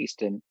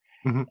waist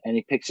Hmm. and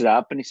he picks it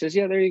up and he says,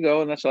 "Yeah, there you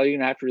go. And that's all you're going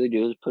to have to really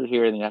do is put it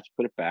here and then you have to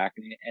put it back."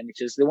 And he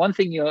says, "The one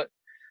thing you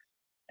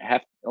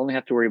only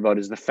have to worry about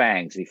is the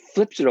fangs." And he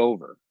flips it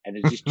over and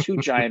there's these two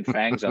giant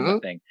fangs on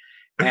the thing.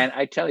 And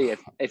I tell you,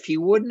 if he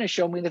wouldn't have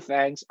shown me the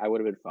fangs, I would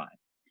have been fine.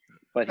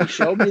 But he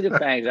showed me the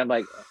fangs. I'm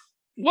like,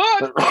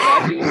 "What? I'm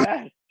not doing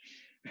that."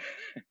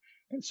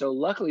 And so,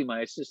 luckily,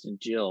 my assistant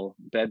Jill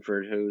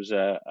Bedford, who's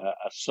a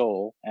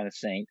soul and a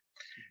saint,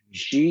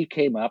 she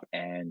came up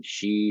and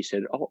she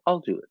said, "Oh, I'll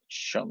do it.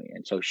 Show me."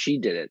 And so she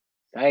did it,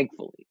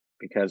 thankfully,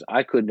 because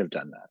I couldn't have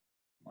done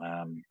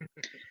that.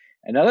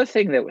 Another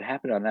thing that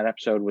happened on that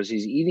episode was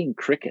he's eating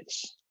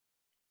crickets.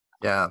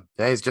 Yeah.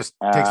 Yeah. He's just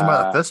takes him by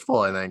the Uh, fistful,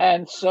 I think.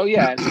 and so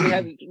yeah, and so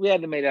we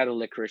had them made out of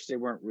licorice. They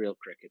weren't real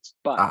crickets,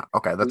 but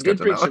Okay, we that's good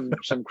did to bring know.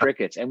 some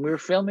crickets, and we were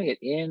filming it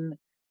in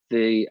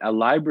the a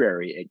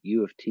library at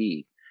U of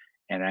T.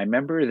 And I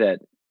remember that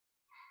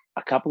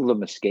a couple of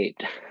them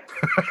escaped.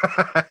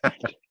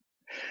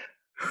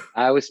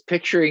 I was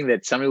picturing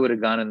that somebody would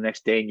have gone in the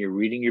next day, and you're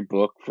reading your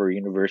book for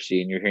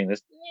university, and you're hearing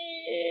this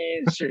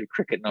sort of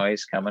cricket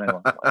noise coming, and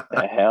going, "What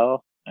the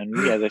hell?" And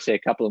yeah, as I say, a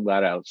couple of them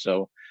got out,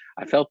 so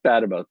I felt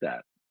bad about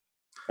that.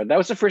 But that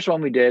was the first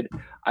one we did.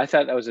 I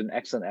thought that was an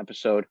excellent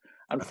episode.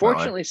 Definitely.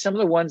 Unfortunately, some of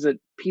the ones that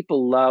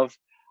people love,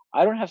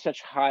 I don't have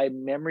such high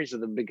memories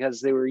of them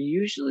because they were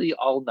usually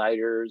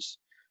all-nighters.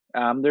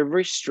 They're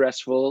very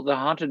stressful. The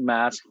Haunted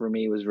Mask for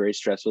me was very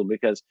stressful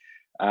because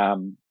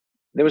um,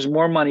 there was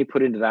more money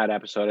put into that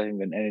episode, I think,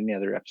 than any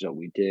other episode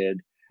we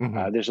did.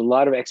 Hmm. There's a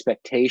lot of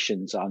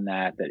expectations on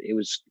that it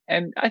was,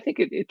 and I think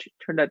it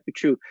turned out to be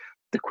true.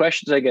 The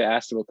questions I get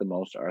asked about the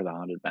most are the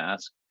Haunted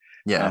Mask.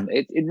 Yeah.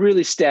 It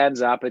really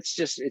stands up.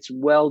 It's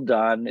well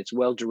done. It's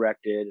well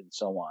directed and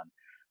so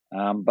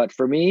on. But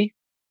for me,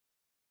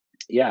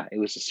 yeah, it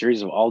was a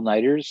series of all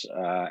nighters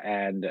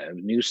and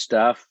new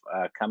stuff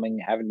having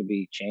to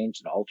be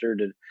changed and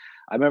altered. And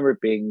I remember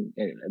being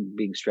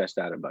stressed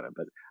out about it.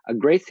 But a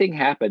great thing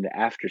happened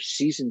after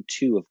season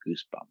 2 of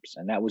Goosebumps,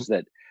 and that was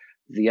that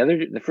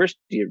the first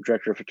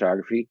director of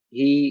photography,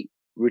 he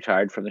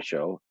retired from the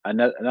show.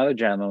 Another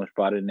gentleman was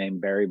brought in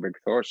named Barry Berg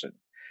Thorson,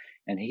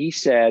 and he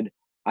said,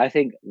 "I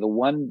think the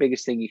one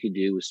biggest thing you could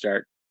do is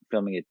start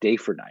filming it day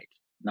for night,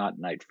 not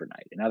night for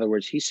night." In other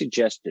words, he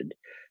suggested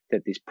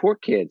that these poor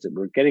kids that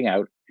were getting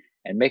out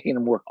and making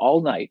them work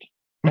all night,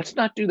 let's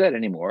not do that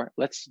anymore.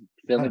 Let's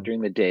film it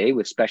during the day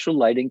with special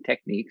lighting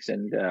techniques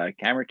and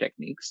camera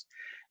techniques,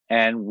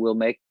 and we'll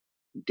make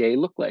day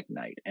look like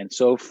night. And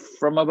so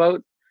from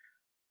about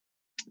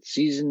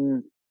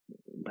season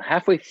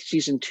halfway through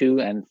season 2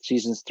 and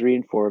seasons 3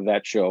 and 4 of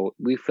that show,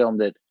 we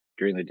filmed it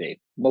during the day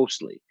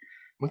mostly,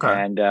 Okay.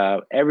 and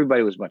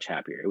everybody was much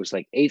happier. It was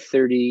like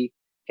 8:30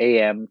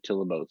 a.m.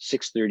 till about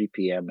 6:30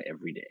 p.m.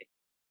 every day,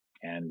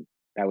 and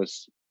that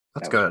was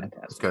That's that was good. That's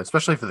fantastic. good,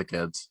 especially for the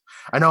kids.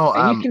 I know.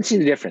 And you can see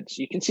the difference.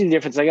 You can see the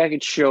difference. Like I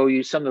could show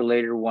you some of the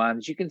later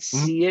ones. You can Mhm.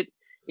 see it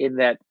in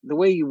that the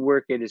way you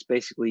work it is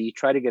basically you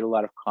try to get a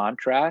lot of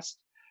contrast.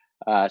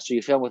 So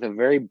you film with a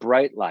very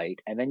bright light,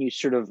 and then you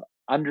sort of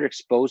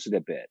underexpose it a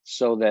bit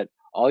so that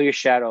all your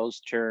shadows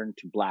turn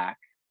to black.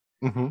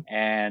 Mhm.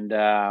 And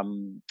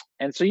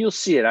so you'll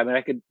see it. I mean,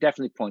 I could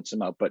definitely point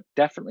some out, but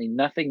definitely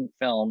nothing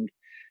filmed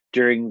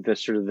during the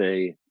sort of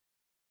the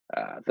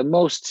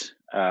most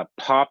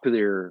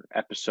popular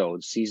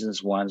episodes,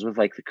 seasons ones with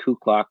like the Cuckoo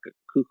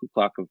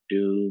Clock of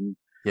Doom.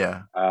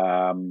 Yeah.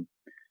 Um,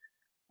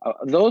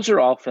 those are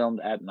all filmed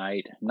at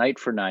night, night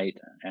for night,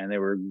 and they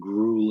were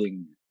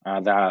grueling.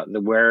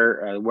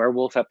 The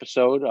werewolf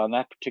episode, on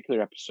that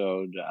particular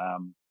episode,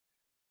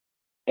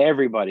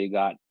 everybody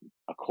got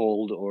a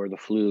cold or the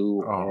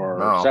flu, Oh or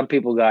no. some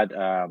people got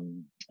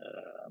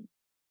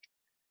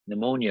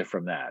pneumonia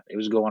from that. It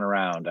was going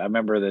around. I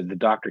remember that the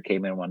doctor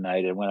came in one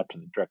night and went up to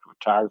the director of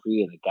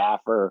photography and the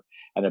gaffer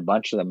and a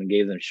bunch of them and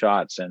gave them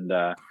shots. And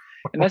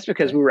that's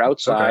because we were Okay.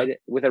 outside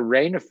with a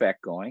rain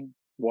effect going,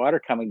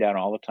 water coming down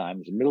all the time.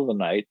 It's the middle of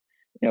the night.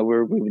 You know,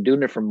 we've been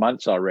doing it for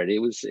months already.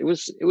 It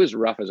was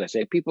rough, as I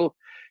say. People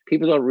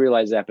don't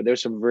realize that, but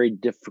there's some very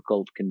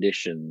difficult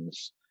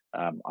conditions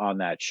on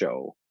that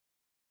show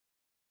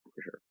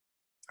for sure.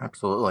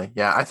 Absolutely.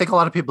 Yeah. I think a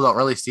lot of people don't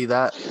really see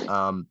that.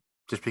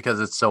 Just because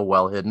it's so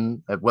well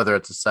hidden, whether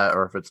it's a set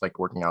or if it's like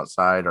working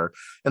outside or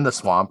in the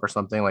swamp or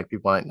something, like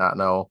people might not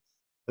know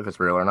if it's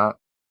real or not.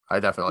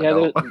 I definitely Yeah,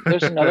 don't.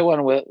 there's another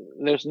one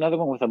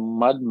with a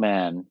mud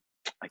man.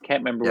 I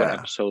can't remember what Yeah.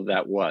 episode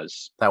that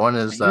was. That one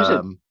is He was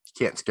a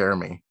Can't Scare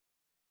Me.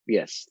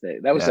 Yes,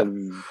 that was a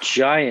Yeah.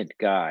 giant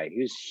guy. He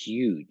was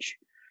huge.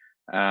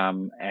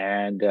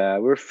 And we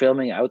were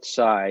filming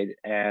outside,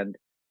 and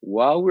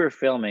while we were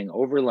filming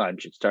over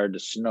lunch, it started to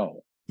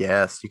snow.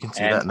 Yes, you can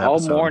see that And in the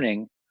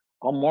episode.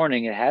 all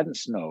morning it hadn't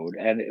snowed.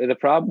 And the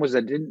problem was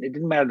that it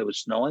didn't matter that it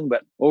was snowing,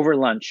 but over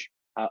lunch,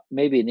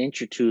 maybe an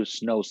inch or two of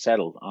snow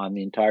settled on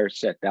the entire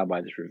set down by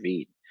this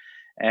ravine.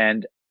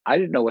 And I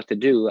didn't know what to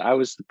do. I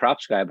was the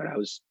props guy, but I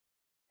was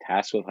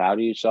tasked with how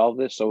do you solve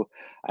this. So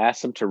I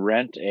asked them to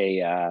rent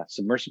a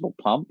submersible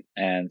pump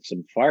and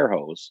some fire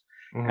hose,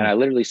 and Mhm. I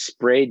literally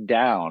sprayed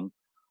down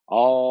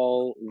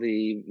all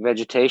the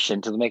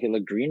vegetation to make it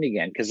look green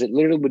again because it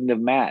literally wouldn't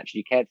have matched.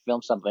 You can't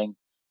film something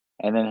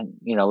and then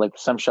like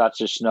some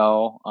shots of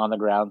snow on the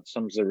ground,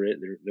 some there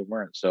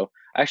weren't. So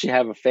I actually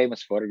have a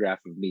famous photograph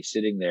of me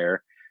sitting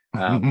there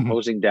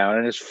posing down,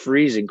 and it's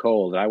freezing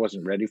cold, and I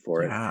wasn't ready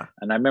for it. Yeah.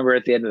 And I remember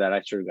at the end of that,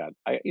 I sort of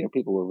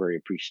people were very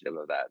appreciative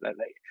of that.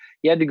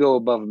 You had to go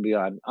above and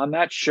beyond on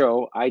that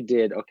show. I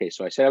did okay.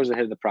 So I said I was the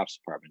head of the props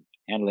department,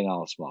 handling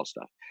all the small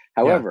stuff.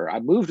 Yeah. However, I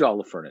moved all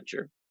the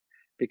furniture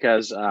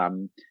because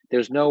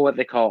there's no what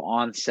they call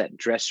on-set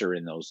dresser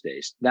in those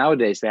days.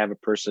 Nowadays, they have a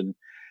person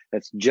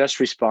that's just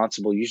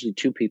responsible, usually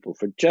two people,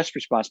 for just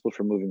responsible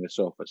for moving the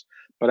sofas.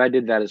 But I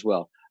did that as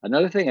well.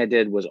 Another thing I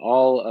did was a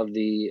lot of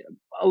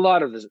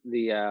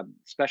the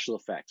special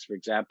effects. For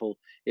example,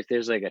 if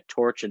there's like a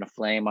torch and a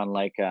flame on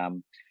like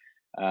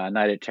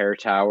Night at Terror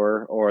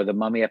Tower or the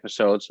Mummy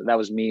episodes, that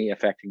was me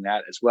affecting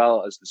that, as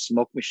well as the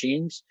smoke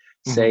machines,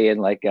 Mhm. say in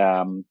like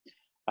Camp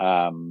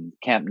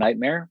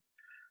Nightmare.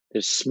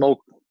 There's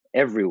smoke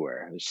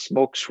everywhere. There's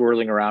smoke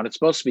swirling around. It's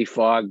supposed to be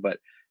fog, but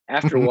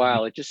after a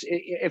while,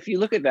 if you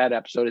look at that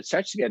episode, it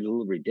starts to get a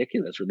little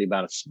ridiculous with the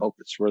amount of smoke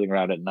that's swirling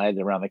around at night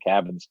around the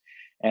cabins.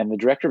 And the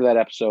director of that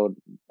episode,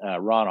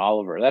 Ron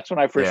Oliver, that's when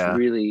I first Yeah.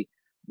 really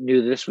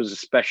knew this was a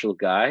special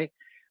guy.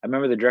 I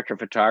remember the director of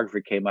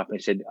photography came up and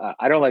he said,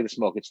 "I don't like the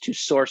smoke. It's too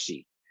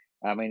saucy.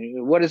 I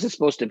mean, what is it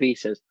supposed to be?" He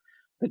says,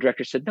 the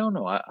director said, "No,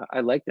 I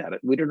like that.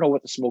 We don't know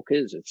what the smoke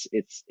is.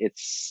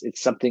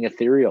 It's something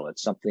ethereal.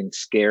 It's something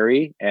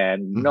scary.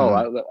 And no,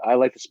 Mm-hmm. I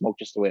like the smoke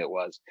just the way it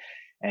was."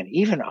 And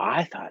even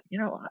I thought,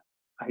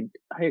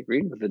 I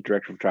agreed with the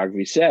director of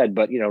photography said,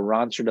 but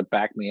Ron sort of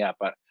backed me up.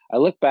 I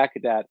look back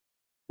at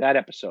that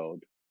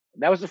episode.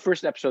 That was the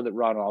first episode that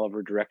Ron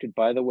Oliver directed,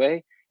 by the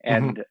way.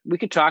 Mm-hmm. And we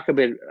could talk a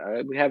bit.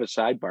 We have a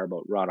sidebar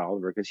about Ron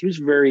Oliver because he was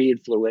very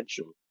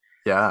influential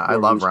Yeah, I for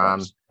love Goosebumps.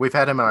 Ron. We've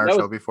had him on our That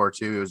was show before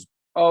too. It was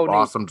neat.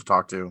 awesome to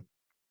talk to.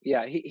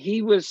 Yeah,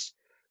 he was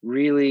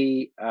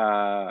really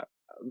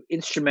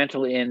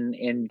instrumental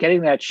in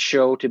getting that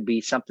show to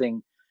be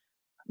something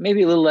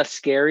maybe a little less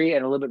scary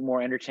and a little bit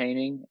more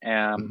entertaining.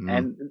 Mm-hmm.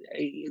 And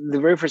the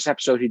very first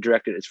episode he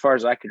directed, as far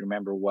as I can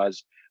remember,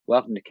 was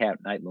Welcome to Camp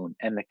Night Moon.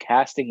 And the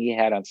casting he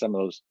had on some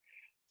of those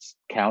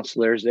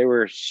counselors, they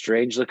were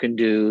strange looking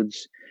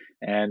dudes.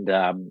 And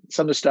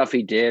some of the stuff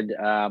he did,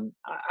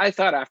 I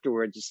thought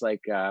afterwards, it's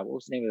like, what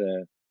was the name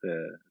of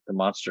the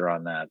monster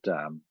on that?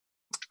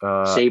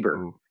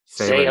 Saber.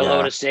 Say Saber, hello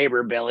yeah. to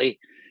Saber, Billy.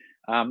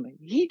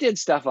 He did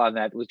stuff on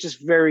that was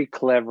just very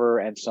clever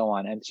and so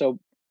on. And so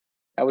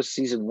that was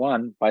season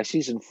 1. By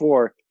season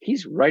 4,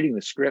 he's writing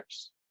the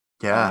scripts.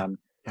 Yeah.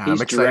 Yeah, I'm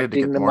He's excited to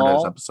directing get them more into his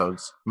all.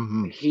 episodes.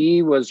 Mm-hmm.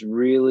 He was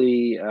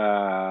really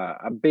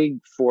a big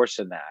force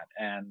in that.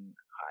 And,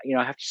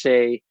 I have to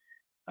say,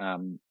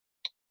 um,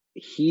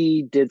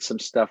 he did some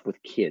stuff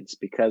with kids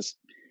because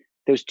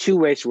there's 2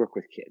 ways to work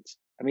with kids.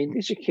 I mean,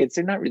 these are kids.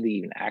 They're not really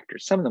even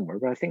actors. Some of them were,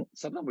 but I think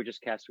some of them were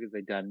just cast because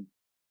they'd done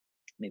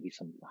maybe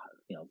some,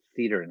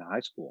 theater in high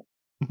school.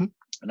 Mm-hmm.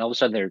 And all of a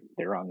sudden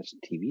they're on this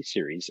TV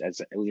series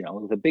as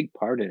with a big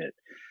part in it.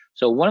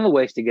 So one of the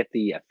ways to get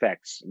the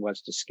effects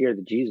was to scare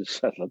the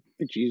Jesus out of them.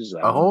 That's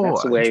Oh,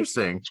 the way.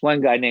 interesting. It's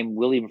one guy named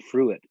William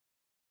Fruitt,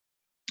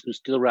 who's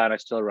still around. I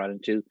still run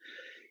into.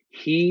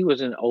 He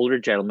was an older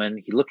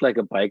gentleman. He looked like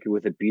a biker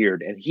with a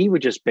beard, and he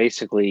would just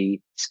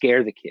basically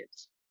scare the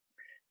kids.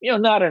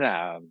 Not in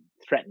a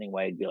threatening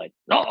way. He'd be like,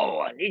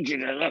 "No, I need you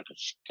to look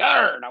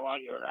scared. I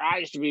want your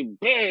eyes to be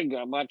big.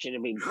 I want you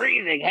to be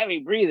breathing, heavy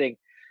breathing."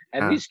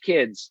 And Yeah. these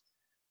kids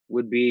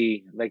would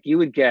be like, you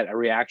would get a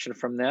reaction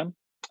from them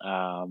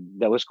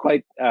that was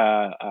quite,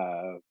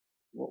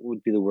 what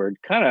would be the word?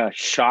 Kind of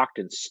shocked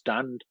and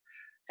stunned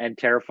and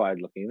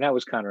terrified looking. And that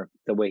was kind of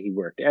the way he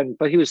worked.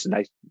 But he was a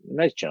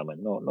nice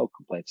gentleman. No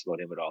complaints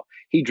about him at all.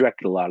 He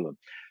directed a lot of them.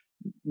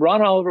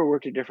 Ron Oliver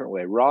worked a different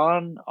way.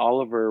 Ron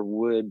Oliver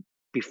would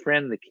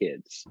befriend the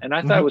kids. And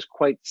I thought Mm-hmm. it was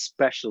quite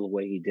special the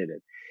way he did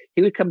it.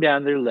 He would come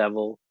down their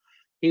level.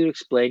 He would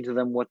explain to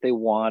them what they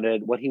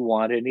wanted, what he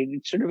wanted, and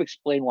he'd sort of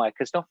explain why.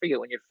 Because don't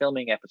forget, when you're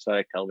filming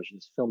episodic television,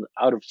 it's filmed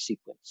out of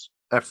sequence.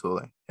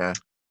 Absolutely. Yeah.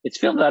 It's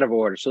filmed out of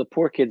order. So the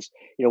poor kids,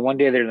 one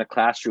day they're in the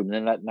classroom, and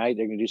then that night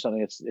they're going to do something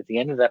that's at the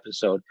end of the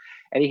episode.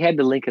 And he had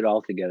to link it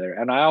all together.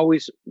 And I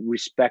always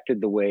respected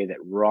the way that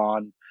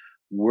Ron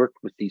worked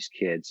with these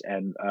kids.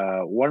 And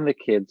one of the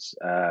kids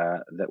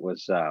that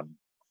was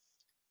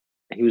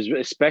he was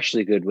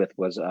especially good with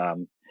was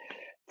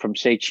from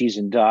Say Cheese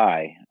and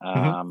Die.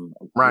 Mm-hmm.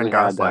 Ryan We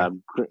had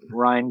Gosling.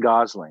 Ryan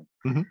Gosling.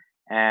 Mm-hmm.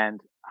 And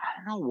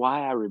I don't know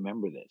why I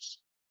remember this,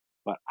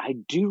 but I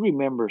do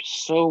remember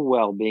so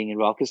well being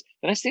involved. Because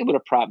the nice thing about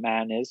a prop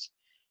man is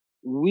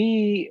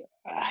we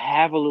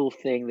have a little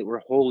thing that we're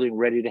holding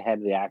ready to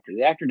hand the actor.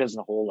 The actor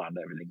doesn't hold on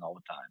to everything all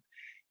the time.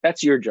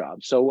 That's your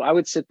job. So I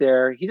would sit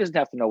there. He doesn't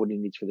have to know what he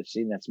needs for the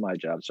scene. That's my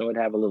job. So I'd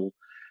have a little,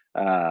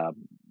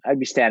 I'd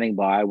be standing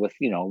by with,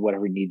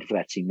 whatever he needed for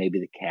that scene, maybe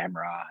the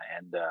camera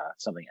and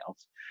something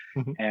else.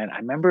 Mm-hmm. And I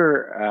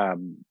remember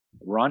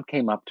Ron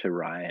came up to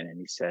Ryan and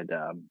he said,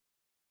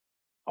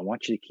 "I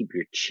want you to keep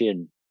your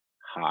chin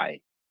high.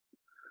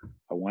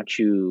 I want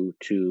you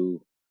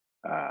to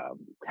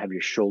have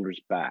your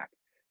shoulders back.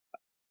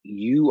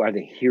 You are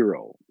the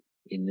hero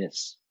in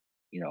this.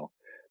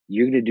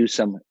 You're going to do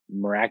some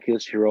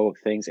miraculous heroic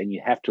things, and you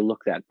have to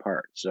look that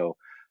part. So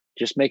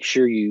just make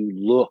sure you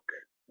look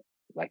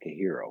like a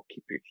hero.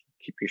 Keep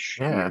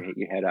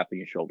your head up and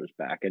your shoulders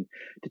back." And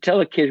to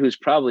tell a kid who's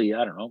probably,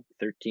 I don't know,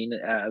 13,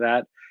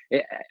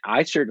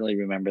 I certainly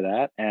remember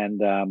that.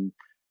 And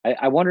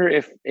I wonder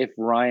if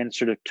Ryan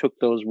sort of took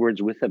those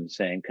words with him,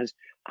 saying, because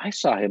I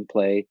saw him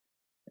play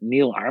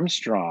Neil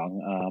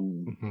Armstrong,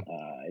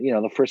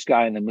 Mm-hmm. the first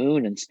guy on the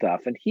moon and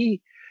stuff, and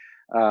he.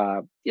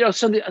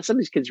 Some of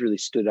these kids really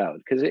stood out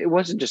because it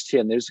wasn't just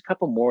him. There's a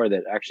couple more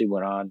that actually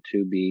went on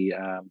to be.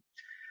 I'm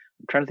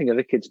trying to think of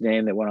the kid's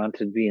name that went on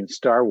to be in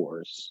Star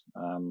Wars.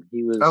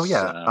 He Oh was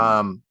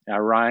yeah.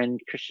 Ryan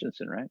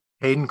Christensen, right?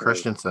 Hayden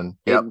Christensen.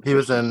 Yep. Hayden He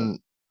was Christensen.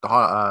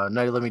 in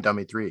Night of Living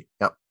Dummy 3.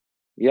 Yep.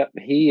 Yep.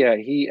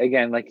 He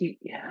again, like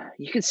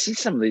you could see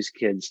some of these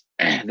kids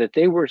that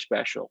they were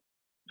special,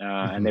 and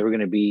Mm-hmm. they were going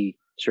to be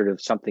sort of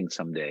something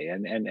someday.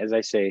 And as I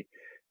say,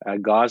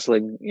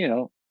 Gosling,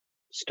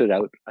 stood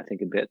out, I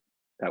think, a bit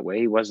that way.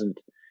 He wasn't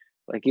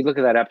like, you look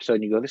at that episode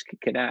and you go, this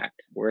kid can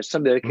act. Whereas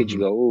some of the other kids, you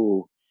Mm-hmm. go,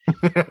 ooh,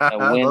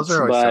 Those wince,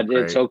 are always so but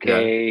it's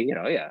great. Yeah.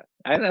 okay. Yeah.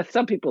 And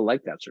some people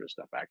like that sort of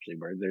stuff actually,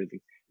 where there's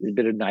a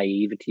bit of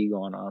naivety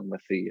going on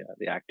with the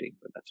acting,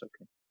 but that's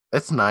okay.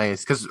 It's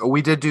nice because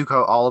we did do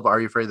all of Are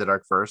You Afraid of the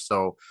Dark first.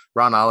 So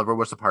Ron Oliver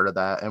was a part of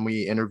that, and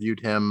we interviewed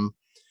him.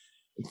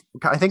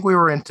 I think we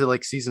were into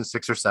like season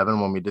 6 or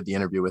 7 when we did the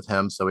interview with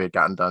him. So we had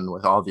gotten done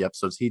with all the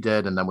episodes he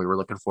did, and then we were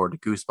looking forward to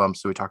Goosebumps.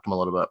 So we talked to him a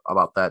little bit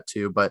about that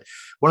too. But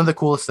one of the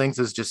coolest things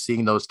is just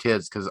seeing those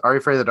kids because Are You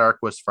Afraid of the Dark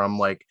was from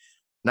like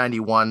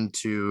 91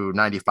 to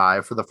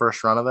 95 for the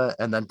first run of it,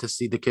 and then to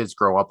see the kids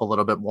grow up a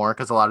little bit more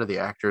because a lot of the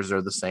actors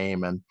are the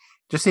same, and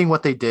just seeing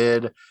what they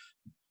did,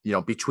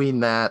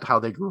 between that, how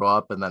they grew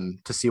up, and then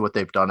to see what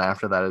they've done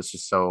after that is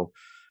just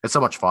it's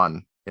so much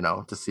fun,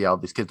 to see how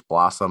these kids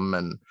blossom.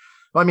 And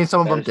well, I mean,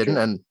 some of That them is didn't,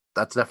 true. and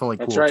that's definitely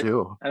That's cool right,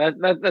 too.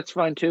 and that's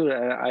fine too.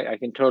 I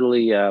can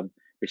totally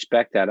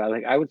respect that.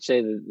 I would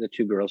say the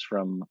two girls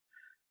from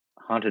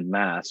Haunted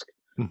Mask,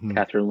 Hmm.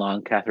 Catherine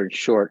Long, Catherine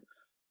Short,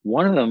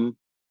 one of them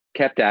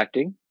kept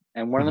acting,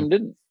 and one of Hmm. them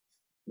didn't.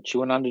 She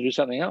went on to do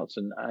something else,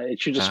 and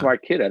she's a Yeah,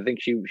 smart kid. I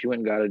think she went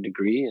and got a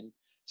degree and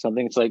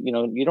something. It's like,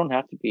 you don't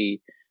have to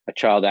be a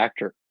child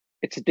actor.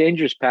 It's a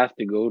dangerous path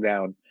to go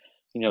down.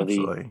 The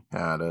absolutely.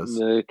 Yeah, it is.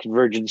 the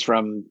convergence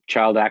from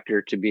child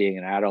actor to being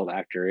an adult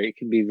actor. It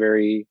can be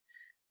very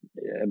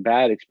a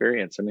bad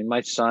experience. I mean,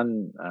 my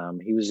son,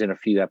 he was in a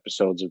few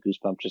episodes of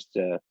Goosebumps just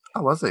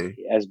How was he?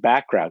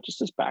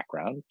 just as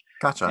background,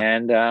 Gotcha.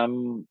 and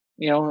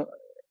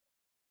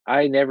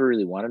I never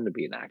really wanted to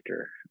be an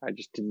actor. I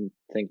just didn't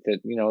think that,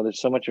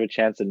 there's so much of a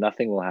chance that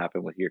nothing will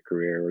happen with your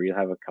career or you'll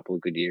have a couple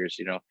of good years.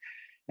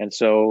 And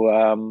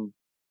so,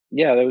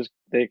 yeah,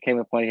 there came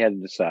a point he had to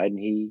decide, and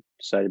he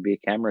decided to be a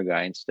camera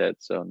guy instead.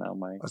 So now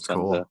my That's son's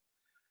a cool.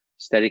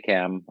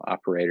 Steadicam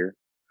operator.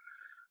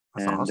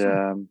 That's And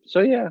awesome. so,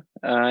 yeah,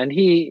 and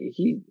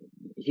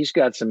he's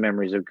got some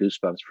memories of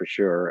Goosebumps for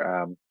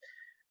sure.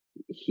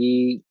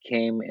 He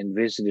came and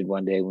visited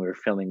one day when we were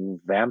filming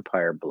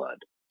Vampire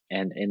Blood,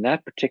 and in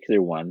that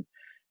particular one,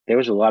 there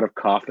was a lot of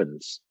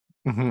coffins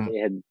Hmm. they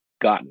had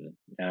gotten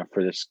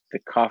for the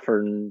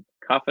coffin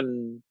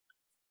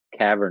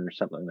cavern or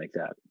something like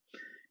that.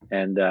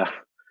 And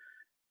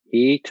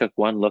he took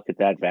one look at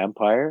that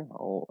vampire.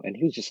 Oh, and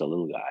he was just a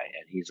little guy,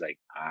 and he's like,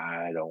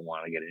 I don't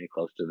want to get any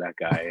close to that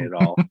guy at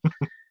all.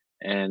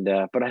 And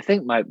but I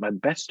think my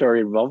best story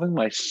involving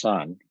my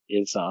son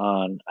is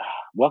on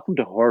Welcome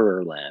to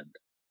Horrorland.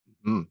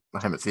 I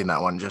haven't seen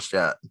that one just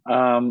yet, but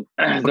The go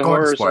ahead and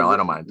horrors of spoil. I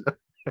don't mind.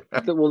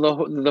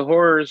 the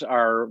horrors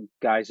are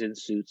guys in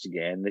suits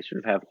again. They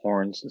sort of have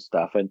horns and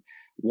stuff. And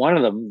one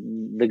of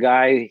them, the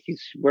guy,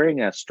 he's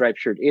wearing a striped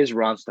shirt, is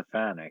Ron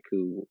Stefanik,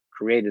 who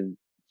created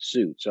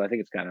suit. So I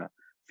think it's kind of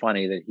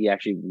funny that he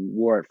actually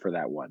wore it for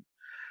that one.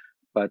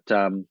 But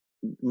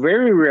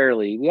very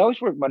rarely, we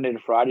always work Monday to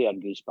Friday on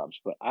Goosebumps,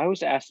 but I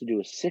was asked to do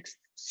a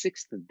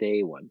sixth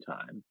day one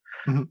time.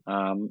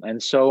 Mhm.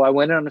 And so I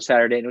went on a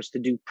Saturday, and it was to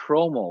do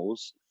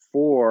promos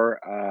for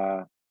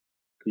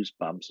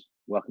Goosebumps,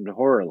 Welcome to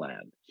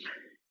Horrorland.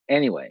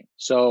 Anyway,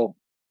 so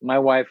my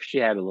wife, she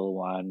had a little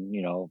one,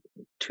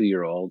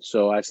 2-year-old.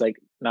 So I was like,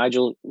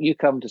 Nigel, you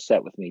come to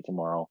set with me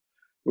tomorrow.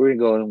 We're gonna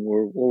go and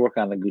we'll work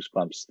on the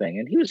Goosebumps thing.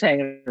 And he was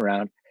hanging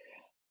around.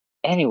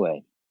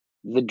 Anyway,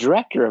 the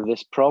director of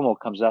this promo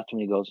comes up to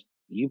me and goes,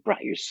 You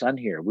brought your son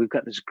here. We've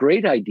got this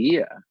great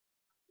idea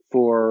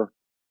for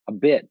a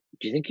bit.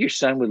 Do you think your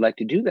son would like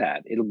to do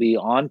that? It'll be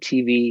on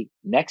TV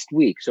next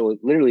week. So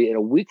literally in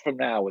a week from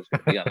now was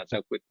going to be on. That's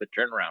how quick the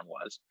turnaround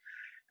was.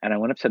 And I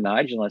went up to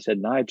Nigel and I said,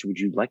 Nigel, would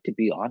you like to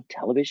be on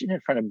television in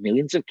front of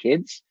millions of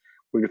kids?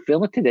 We're going to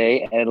film it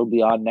today and it'll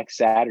be on next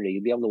Saturday.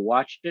 You'll be able to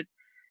watch it.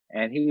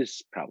 And he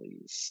was probably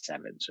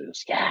 7. So he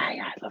goes, yeah,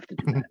 I'd love to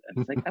do that.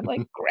 And I'm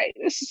like, great.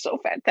 This is so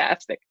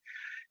fantastic.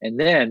 And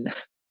then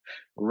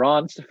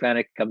Ron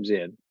Stefanik comes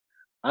in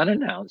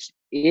unannounced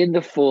in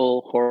the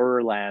full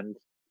Horrorland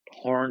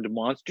horned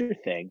monster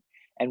thing.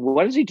 And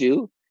what does he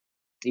do?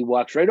 He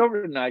walks right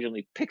over to Nigel and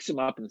he picks him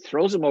up and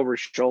throws him over his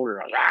shoulder,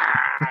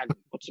 and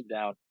puts him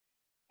down.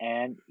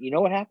 And you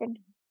know what happened?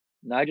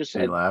 Nigel Did he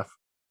said, laugh?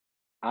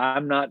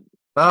 I'm not,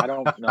 Oh. I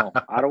don't know.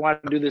 I don't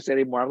want to do this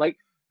anymore. I'm like,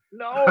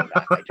 no,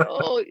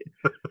 Nigel,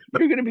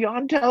 you're going to be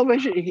on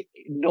television.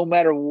 No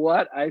matter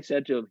what I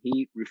said to him,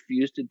 he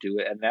refused to do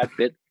it. And that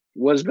bit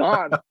was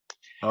gone.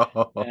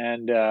 Oh.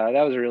 And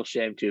that was a real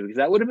shame too, because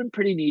that would have been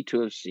pretty neat to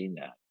have seen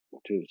that.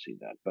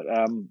 But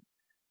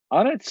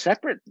on a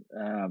separate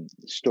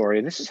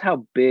story, this is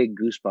how big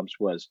Goosebumps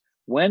was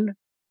when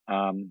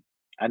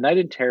A Night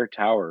in Terror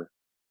Tower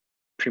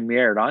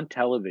premiered on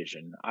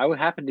television. I would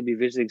happen to be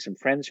visiting some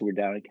friends who were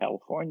down in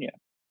California,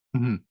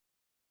 Mhm.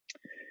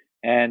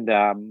 and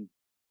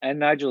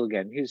Nigel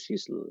again.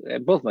 He's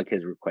both my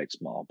kids were quite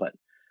small, but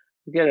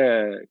we get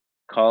a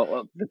call.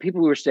 Well, the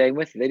people we were staying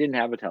with, they didn't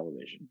have a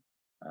television.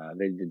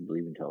 They didn't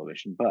believe in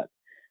television, but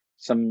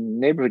some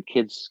neighborhood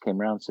kids came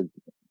around and said,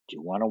 "Do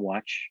you want to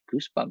watch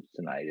Goosebumps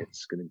tonight?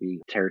 It's going to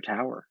be Terror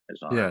Tower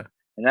is on." Yeah.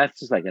 And that's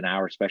just like an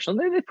hour special.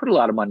 And they put a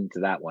lot of money into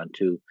that one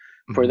too.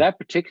 For Mhm. that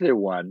particular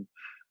one,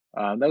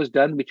 That was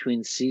done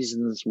between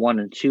seasons 1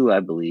 and 2, I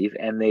believe,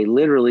 and they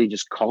literally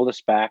just called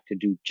us back to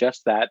do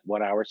just that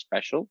 1 hour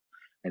special,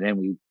 and then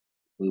we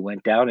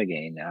went down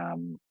again.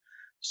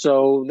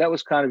 So that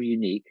was kind of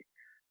unique.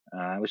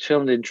 It was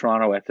filmed in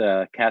Toronto at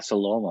the Casa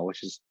Loma,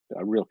 which is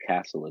a real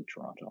castle in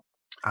Toronto.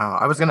 Oh,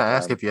 I was gonna But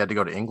ask if you had to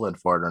go to England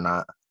for it or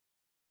not.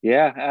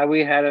 yeah,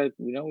 we had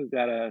we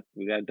got a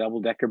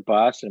double decker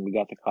bus, and we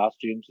got the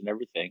costumes and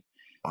everything.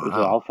 It was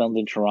Wow. all filmed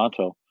in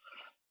Toronto.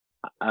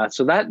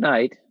 So that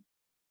night,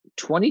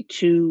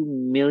 22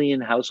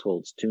 million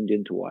households tuned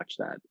in to watch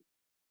that.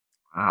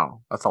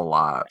 Wow. That's a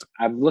lot.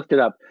 I've looked it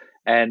up,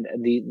 and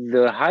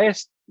the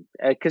highest,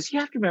 because you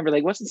have to remember,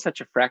 like, it wasn't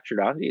such a fractured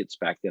audience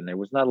back then. There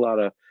was not a lot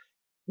of,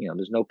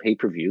 there's no pay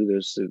per view.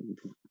 There's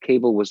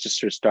cable was just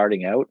sort of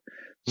starting out,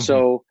 Mhm.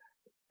 so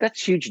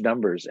that's huge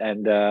numbers.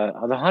 And the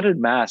Haunted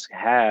Mask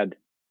had,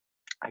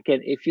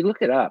 again, if you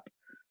look it up,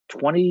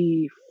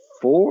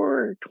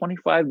 24,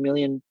 25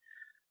 million.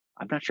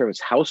 I'm not sure if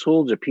it's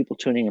households or people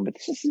tuning in, but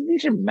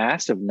these are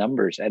massive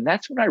numbers. And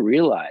that's when I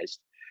realized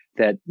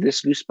that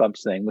this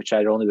Goosebumps thing, which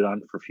I'd only been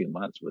on for a few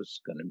months, was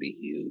going to be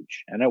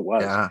huge. And it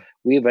was. Yeah.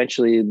 We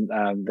eventually,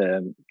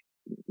 the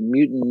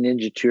Mutant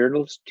Ninja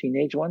Turtles,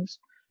 teenage ones,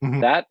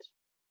 Mhm. that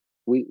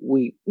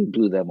we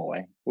blew them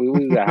away.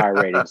 We got higher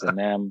ratings than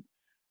them.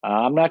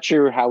 I'm not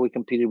sure how we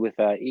competed with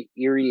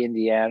Erie,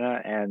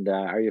 Indiana, and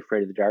Are You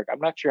Afraid of the Dark? I'm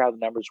not sure how the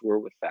numbers were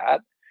with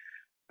that,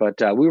 but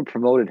we were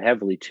promoted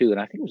heavily too, and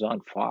I think it was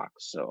on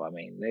Fox. So I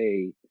mean,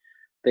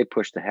 they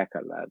pushed the heck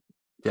out of that.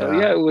 So Yeah.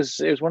 yeah, it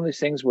was one of these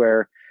things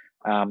where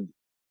um,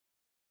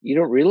 you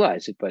don't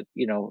realize it, but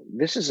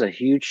this is a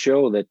huge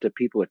show that the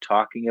people are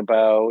talking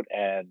about,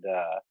 and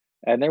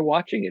they're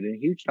watching it in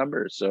huge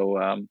numbers. So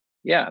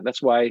yeah,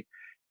 that's why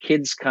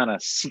kids kind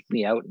of seek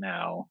me out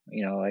now.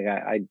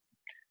 Like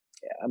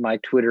my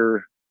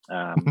Twitter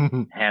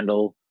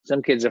handle.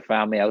 Some kids have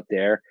found me out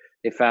there.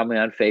 They found me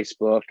on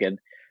Facebook, and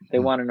they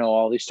want to know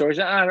all these stories.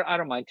 I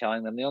don't mind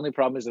telling them. The only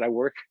problem is that I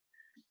work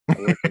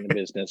in the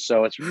business,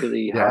 so it's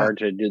really Yeah. hard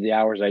to do the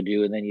hours I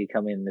do. And then you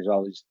come in, and there's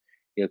all these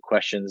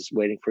questions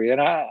waiting for you.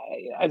 And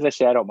as I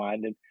say, I don't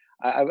mind. And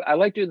I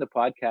like doing the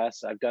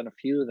podcasts. I've done a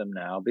few of them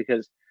now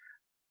because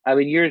I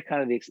mean you're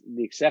kind of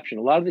the exception.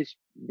 A lot of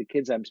the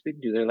kids I'm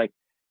speaking to, they're like,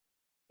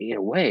 in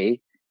a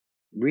way,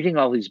 reading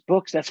all these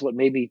books, that's what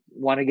made me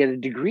want to get a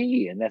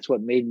degree, and that's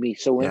what made me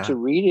so into Yeah.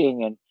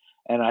 reading.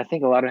 And I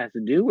think a lot of it has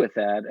to do with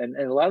that. And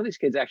a lot of these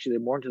kids, actually, they're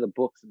more into the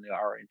books than they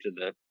are into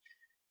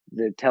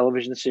the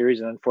television series.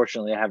 And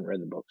unfortunately, I haven't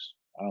read the books.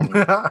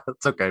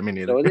 It's okay. Me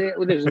neither.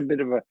 So there's a bit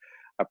of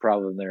a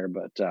problem there.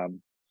 But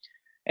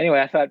anyway,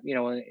 I thought,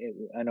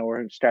 I know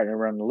we're starting to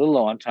run a little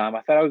low on time.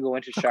 I thought I would go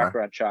into Okay.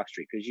 Shocker on Chalk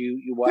Street because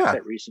you watched Yeah.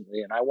 that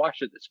recently, and I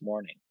watched it this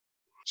morning.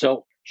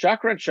 So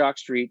Shocker on Chalk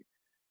Street,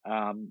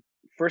 um,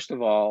 first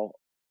of all,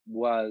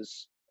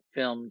 was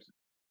filmed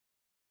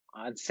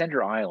on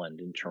Center Island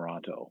in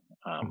Toronto.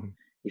 Mhm.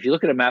 If you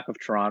look at a map of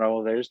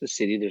Toronto, there's the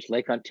city, there's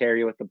Lake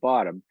Ontario at the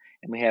bottom,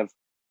 and we have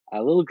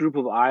a little group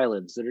of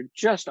islands that are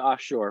just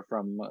offshore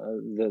from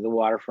the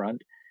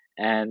waterfront,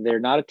 and they're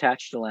not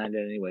attached to land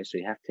in any way, so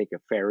you have to take a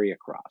ferry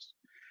across,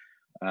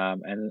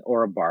 and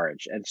or a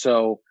barge. And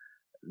so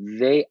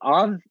they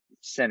on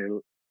Center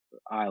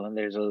Island,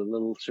 there's a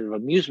little sort of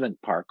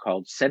amusement park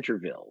called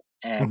Centerville,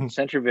 and Mhm.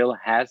 Centerville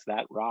has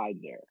that ride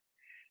there.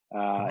 It's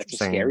a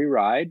Interesting. scary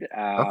ride,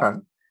 Okay.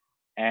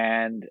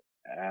 and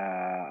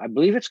I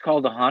believe it's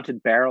called the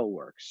Haunted Barrel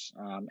Works.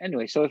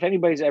 Anyway, so if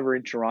anybody's ever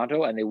in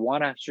Toronto and they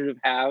want to sort of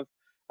have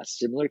a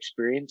similar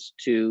experience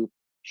to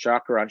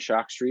Shocker on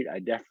Shock Street, I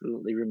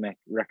definitely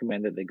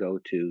recommend that they go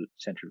to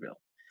Centerville.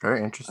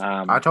 Very interesting.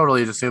 I Um,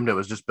 totally assumed it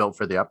was just built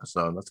for the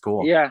episode. That's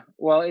cool. yeah,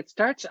 well, it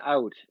starts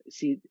out.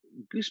 See,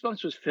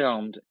 Goosebumps was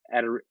filmed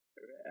at a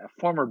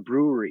former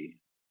brewery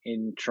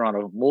in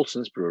Toronto,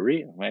 Molson's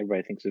Brewery.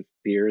 Everybody thinks of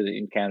beer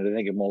in Canada, they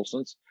think of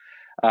Molson's.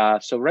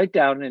 So right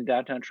down in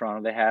downtown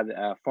Toronto, they had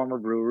a former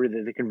brewery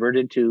that they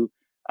converted to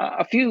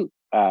a few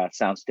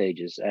sound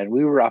stages, and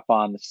we were up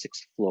on the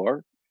sixth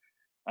floor.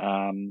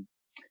 Um,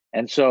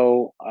 and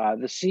so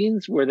the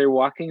scenes where they're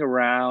walking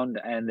around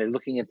and they're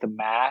looking at the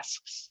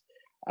masks,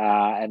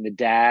 and the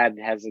dad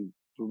has a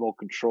remote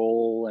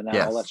control and all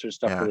that Yes. sort of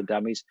stuff for Yeah. the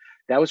dummies,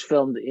 that was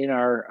filmed in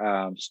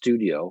our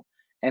studio.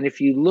 And if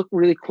you look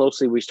really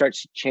closely, we start to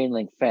see chain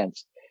link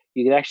fence.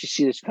 You can actually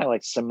see this kind of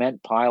like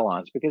cement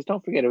pylons because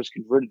don't forget it was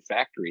converted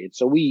factory, and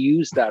so we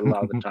used that a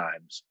lot of the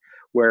times.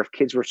 Where if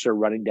kids were sort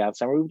of running down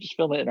somewhere, we would just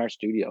film it in our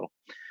studio.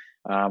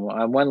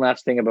 And one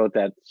last thing about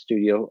that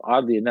studio,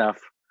 oddly enough,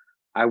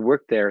 I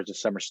worked there as a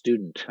summer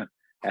student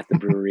at the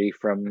brewery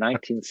from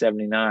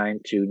 1979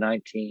 to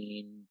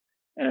 19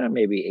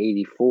 maybe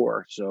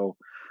 84. So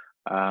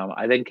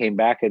I then came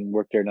back and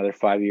worked there another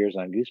 5 years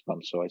on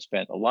Goosebumps. So I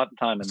spent a lot of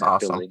time in That's that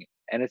awesome. building,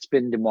 and it's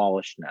been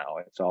demolished now.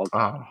 It's all Oh,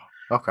 gone,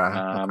 okay.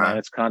 and Okay.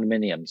 it's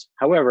condominiums.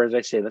 However, as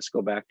I say, let's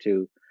go back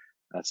to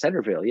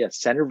Centerville. Yes,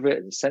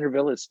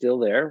 Centerville is still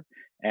there,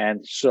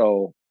 and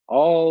so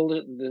all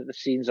the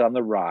scenes on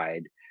the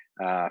ride.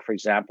 For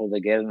example,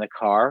 they get in the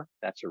car.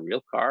 That's a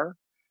real car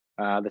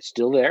that's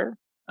still there.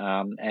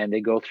 and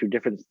they go through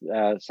different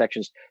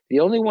sections. The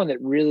only one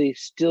that really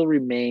still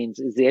remains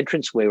is the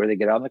entranceway where they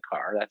get on the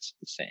car. That's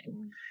the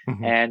same.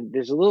 Mm-hmm. And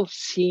there's a little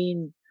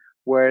scene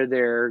where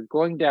they're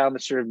going down the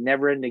sort of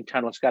never-ending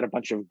tunnel. It's got a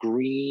bunch of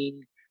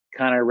green,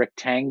 kind of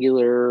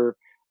rectangular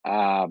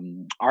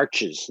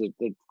arches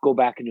that go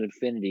back into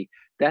infinity.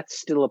 That's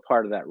still a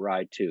part of that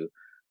ride too.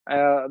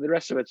 The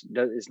rest of it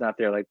is not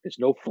there. Like there's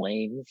no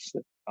flames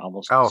that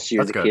almost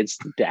sear the kids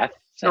to death.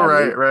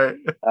 Sadly. Right.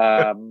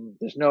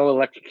 There's no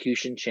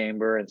electrocution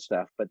chamber and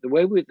stuff. But the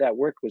way that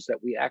worked was that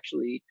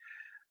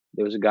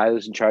there was a guy who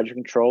was in charge of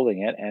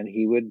controlling it, and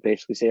he would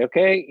basically say,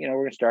 "Okay, we're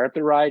going to start up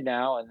the ride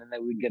now," and then they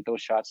would get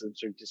those shots of them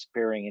sort of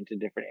disappearing into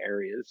different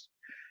areas.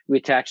 We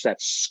attached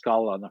that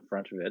skull on the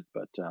front of it,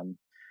 but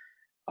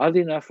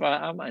oddly enough,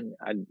 I'm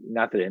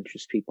not that it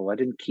interests people. I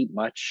didn't keep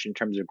much in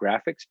terms of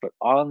graphics, but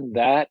on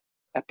that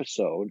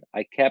episode,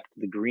 I kept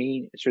the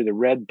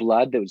red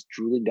blood that was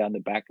drooling down the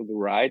back of the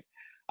ride.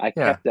 I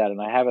kept that,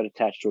 and I have it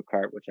attached to a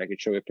cart, which I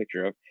could show you a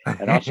picture of.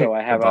 And also,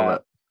 I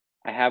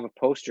have a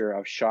poster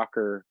of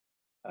Shocker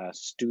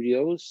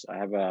Studios. I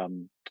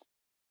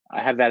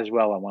have that as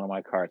well on one of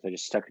my carts. I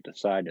just stuck it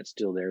aside. It's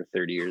still there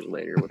 30 years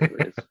later, whatever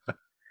it is.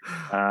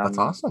 That's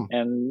awesome.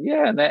 And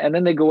and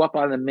then they go up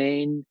on the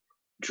main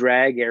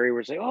drag area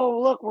where it's like, oh,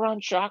 look, we're on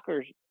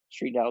Shocker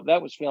Street now.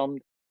 That was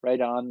filmed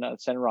right on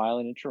Center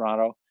Island in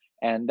Toronto,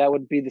 and that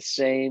would be the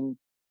same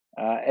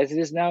as it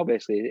is now.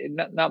 Basically,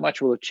 not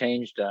much will have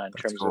changed in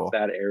terms of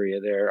that area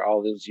there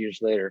all those years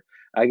later.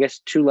 I guess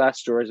two last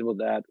stories about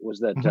that was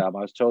that I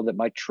was told that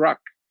my truck,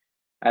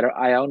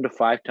 I owned a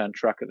 5-ton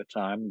truck at the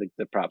time,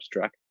 the props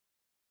truck,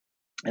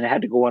 and I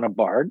had to go on a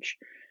barge,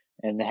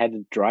 and I had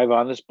to drive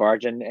on this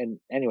barge. And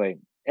anyway,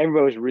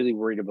 everybody was really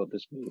worried about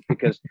this move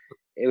because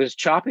it was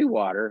choppy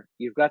water.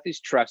 You've got these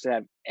trucks that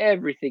have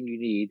everything you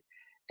need.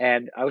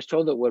 And I was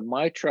told that when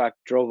my truck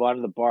drove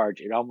onto the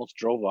barge, it almost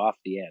drove off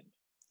the end.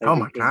 Oh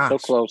my gosh. So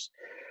close.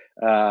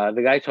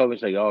 The guy told me,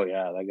 it's like, oh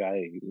yeah, that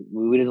guy,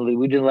 we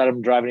didn't let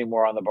him drive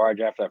anymore on the barge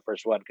after that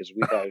first one because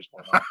we thought he was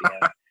going off the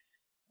end.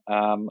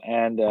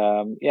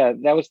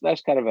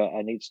 That's kind of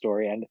a neat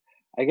story. And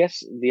I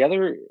guess the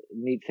other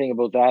neat thing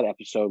about that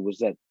episode was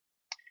that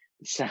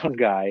the sound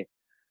guy,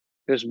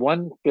 there's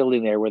one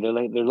building there where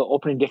they're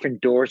opening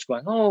different doors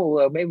going,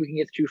 oh, maybe we can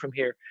get through from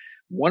here.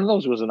 One of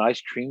those was an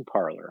ice cream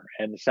parlor,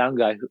 and the sound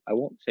guy, who I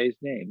won't say his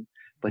name,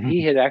 but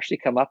he had actually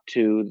come up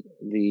to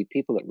the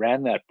people that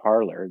ran that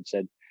parlor and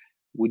said,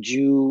 would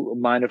you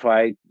mind if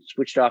I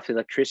switched off the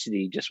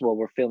electricity just while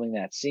we're filming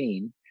that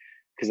scene?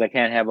 Because I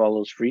can't have all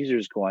those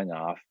freezers going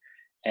off.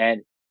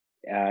 And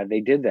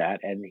they did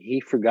that, and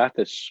he forgot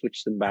to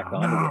switch them back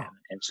on again.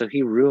 And so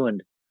he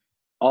ruined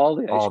all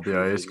the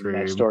ice cream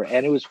in that store.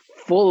 And it was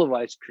full of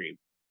ice cream,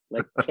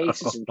 like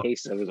cases and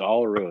cases. It was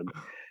all ruined.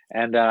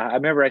 And I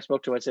remember I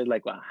spoke to him. I said,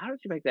 like, well, how did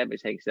you make that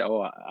mistake? He said,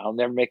 oh, I'll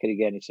never make it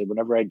again. He said,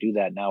 whenever I do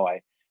that now,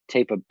 I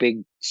tape a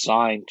big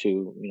sign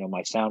to,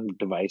 my sound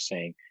device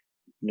saying,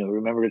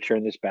 remember to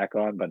turn this back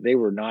on. But they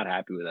were not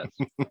happy with us.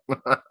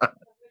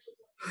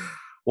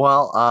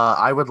 Well,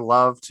 I would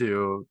love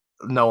to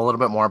know a little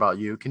bit more about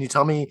you. Can you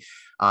tell me,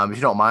 if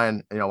you don't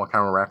mind, what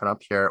kind of wrapping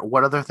up here,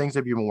 what other things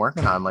have you been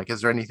working on? Like,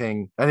 is there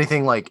anything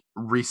like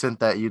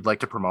recent that you'd like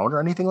to promote or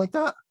anything like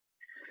that?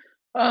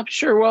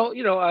 Sure. Well,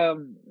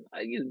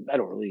 I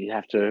don't really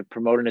have to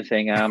promote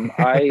anything.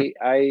 I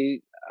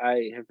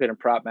have been a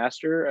prop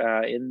master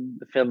in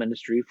the film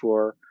industry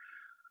for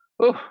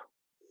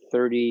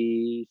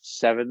 38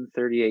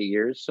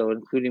 years. So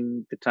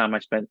including the time I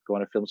spent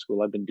going to film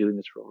school, I've been doing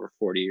this for over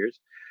 40 years.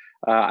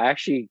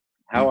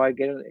 How I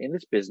get in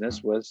this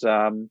business was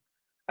I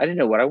didn't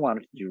know what I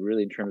wanted to do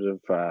really in terms of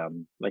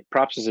like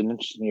props is an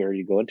interesting area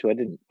you go into. I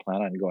didn't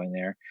plan on going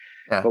there.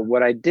 Yeah. But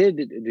what I did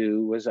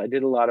do was I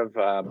did a lot of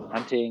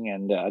hunting,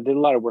 and I did a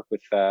lot of work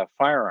with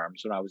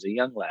firearms when I was a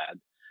young lad.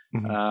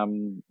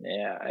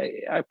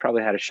 I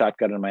probably had a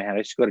shotgun in my hand. I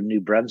used to go to New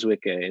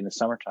Brunswick in the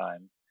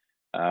summertime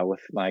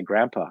with my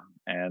grandpa,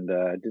 and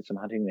did some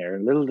hunting there.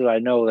 And little did I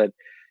know that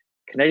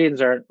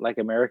Canadians aren't like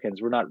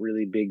Americans. We're not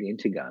really big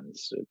into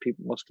guns.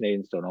 Most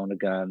Canadians don't own a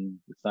gun.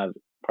 It's not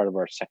part of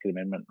our Second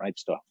Amendment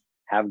rights to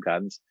have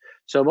guns.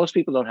 So most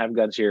people don't have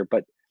guns here.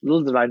 But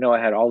little did I know I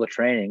had all the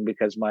training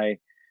because my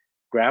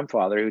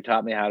grandfather, who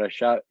taught me how to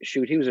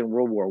shoot, he was in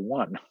World War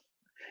I,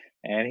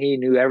 and he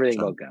knew everything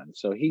about guns.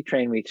 So he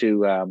trained me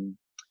to.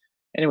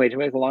 Anyway, to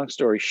make a long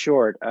story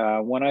short,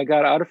 when I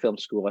got out of film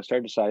school, I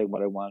started deciding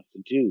what I wanted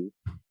to do,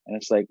 and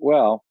it's like,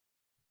 well,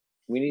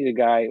 we need a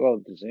guy.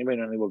 Well, does anybody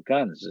know anything about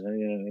guns? Does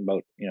anybody know anything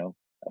about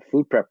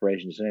food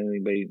preparation? Does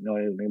anybody know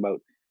anything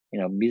about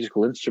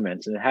musical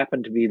instruments? And it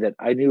happened to be that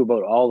I knew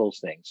about all those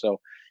things, so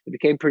it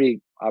became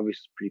pretty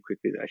obvious pretty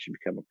quickly that I should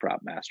become a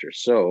prop master.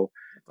 So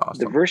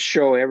awesome. The first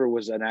show ever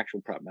was an actual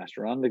prop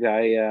master. On the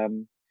guy,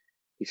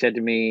 he said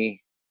to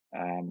me,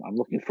 I'm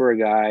looking for a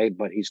guy,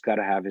 but he's got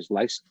to have his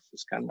license,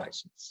 his gun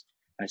license.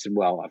 I said,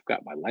 well, I've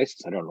got my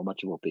license. I don't know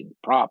much about being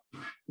a prop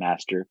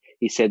master.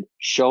 He said,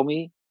 show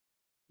me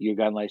your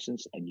gun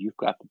license and you've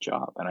got the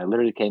job. And I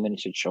literally came in and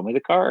said, show me the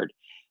card.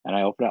 And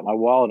I opened up my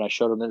wallet and I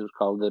showed him this. It was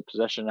called the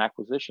possession and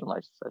acquisition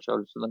license. I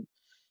showed it to them.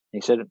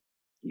 And he said,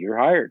 "You're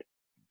hired."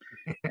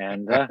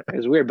 And it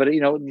was weird. But,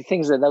 the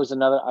things that was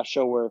a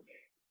show where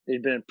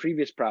there'd been a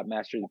previous prop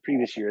master the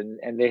previous year,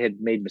 and they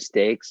had made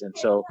mistakes. And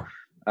so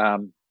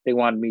they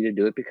wanted me to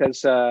do it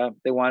because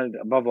they wanted,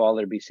 above all,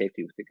 there to be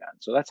safety with the gun.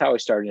 So that's how I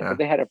started it. Yeah. But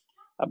they had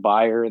a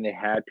buyer and they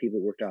had people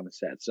who worked on the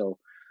set. So,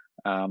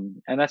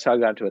 and that's how I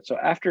got into it. So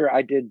after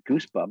I did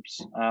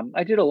Goosebumps,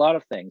 I did a lot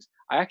of things.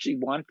 I actually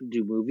wanted to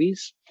do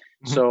movies.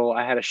 Mm-hmm. So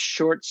I had a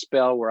short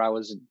spell where I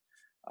was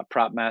a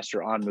prop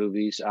master on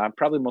movies. I'm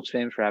probably most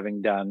famous for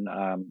having done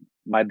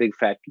My Big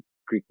Fat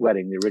Greek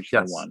Wedding, the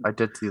original one. I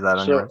did see that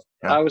on So yours.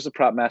 Yeah. I was the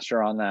prop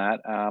master on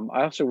that.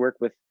 I also worked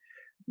with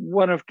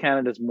one of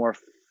Canada's more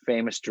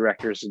famous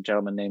directors, a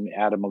gentleman named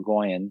Adam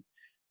McGoyan.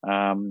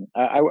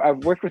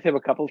 I've worked with him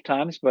a couple of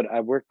times, but I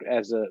worked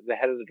as the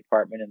head of the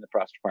department in the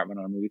props department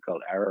on a movie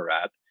called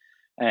Ararat.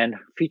 And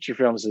feature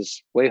films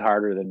is way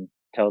harder than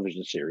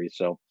television series.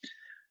 So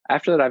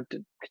after that, I've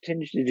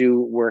continued to do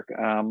work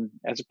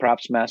as a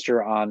props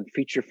master on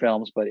feature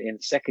films, but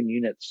in second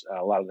units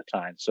a lot of the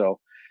time. So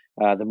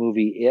the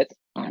movie It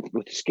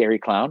with the scary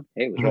clown,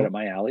 it was right up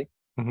my alley.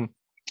 Mm-hmm.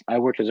 I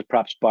worked as a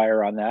props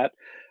buyer on that.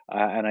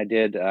 And I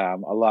did a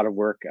lot of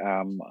work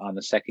on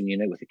the second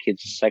unit with the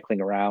kids cycling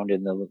around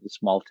in the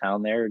small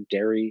town there,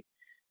 Derry,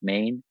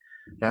 Maine.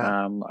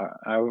 Yeah.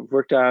 I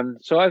worked on,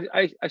 so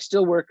I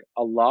still work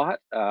a lot.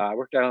 I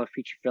worked on a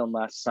feature film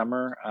last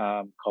summer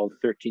called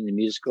 13 the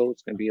Musical.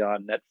 It's going to be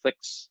on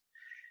Netflix.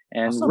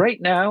 And Awesome. right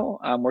now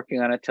I'm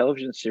working on a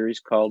television series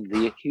called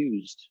The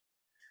Accused.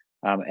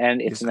 And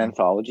it's an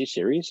anthology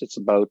series. It's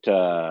about,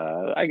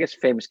 I guess,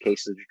 famous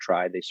cases that are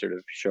tried. They sort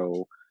of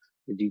show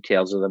the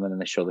details of them and then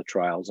they show the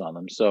trials on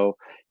them. So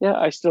yeah,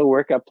 I still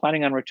work. I'm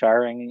planning on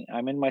retiring.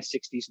 I'm in my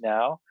 60s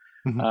now.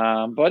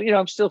 Mm-hmm. But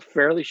I'm still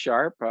fairly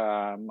sharp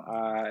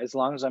as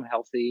long as I'm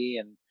healthy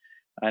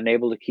and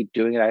able to keep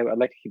doing it. I'd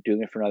like to keep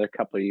doing it for another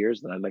couple of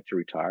years, then I'd like to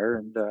retire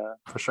and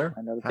for sure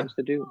find other things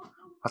to do.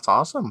 That's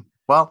awesome.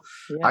 Well,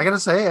 I gotta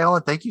say,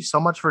 Alan, thank you so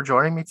much for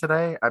joining me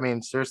today. I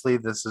mean, seriously,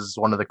 this is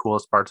one of the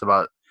coolest parts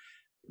about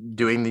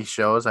doing these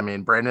shows. I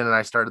mean, Brandon and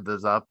I started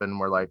this up and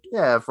we're like,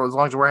 yeah, for as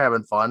long as we're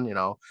having fun,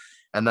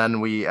 and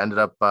then we ended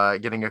up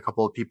getting a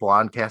couple of people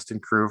on, cast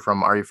and crew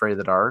from Are You Afraid of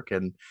the Dark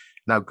and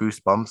now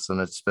Goosebumps,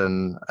 and it's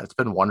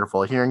been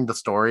wonderful hearing the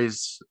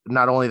stories,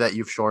 not only that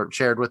you've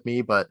shared with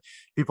me, but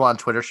people on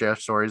Twitter share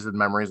stories and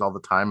memories all the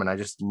time, and I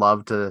just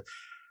love to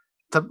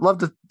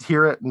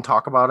hear it and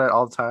talk about it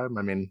all the time.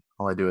 I mean,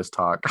 all I do is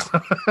talk.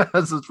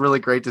 It's really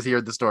great to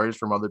hear the stories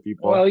from other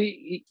people. Well,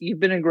 you've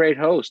been a great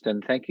host,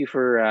 and thank you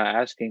for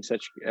asking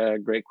such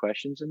great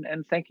questions,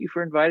 and thank you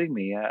for inviting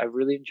me. I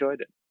really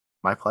enjoyed it.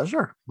 My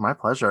pleasure. My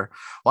pleasure.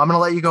 Well, I'm going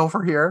to let you go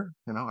for here.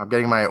 I'm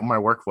getting my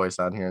work voice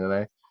on here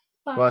today.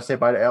 Bye. You want to say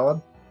bye to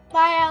Alan?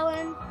 Bye,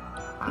 Alan.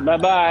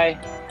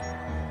 Bye-bye.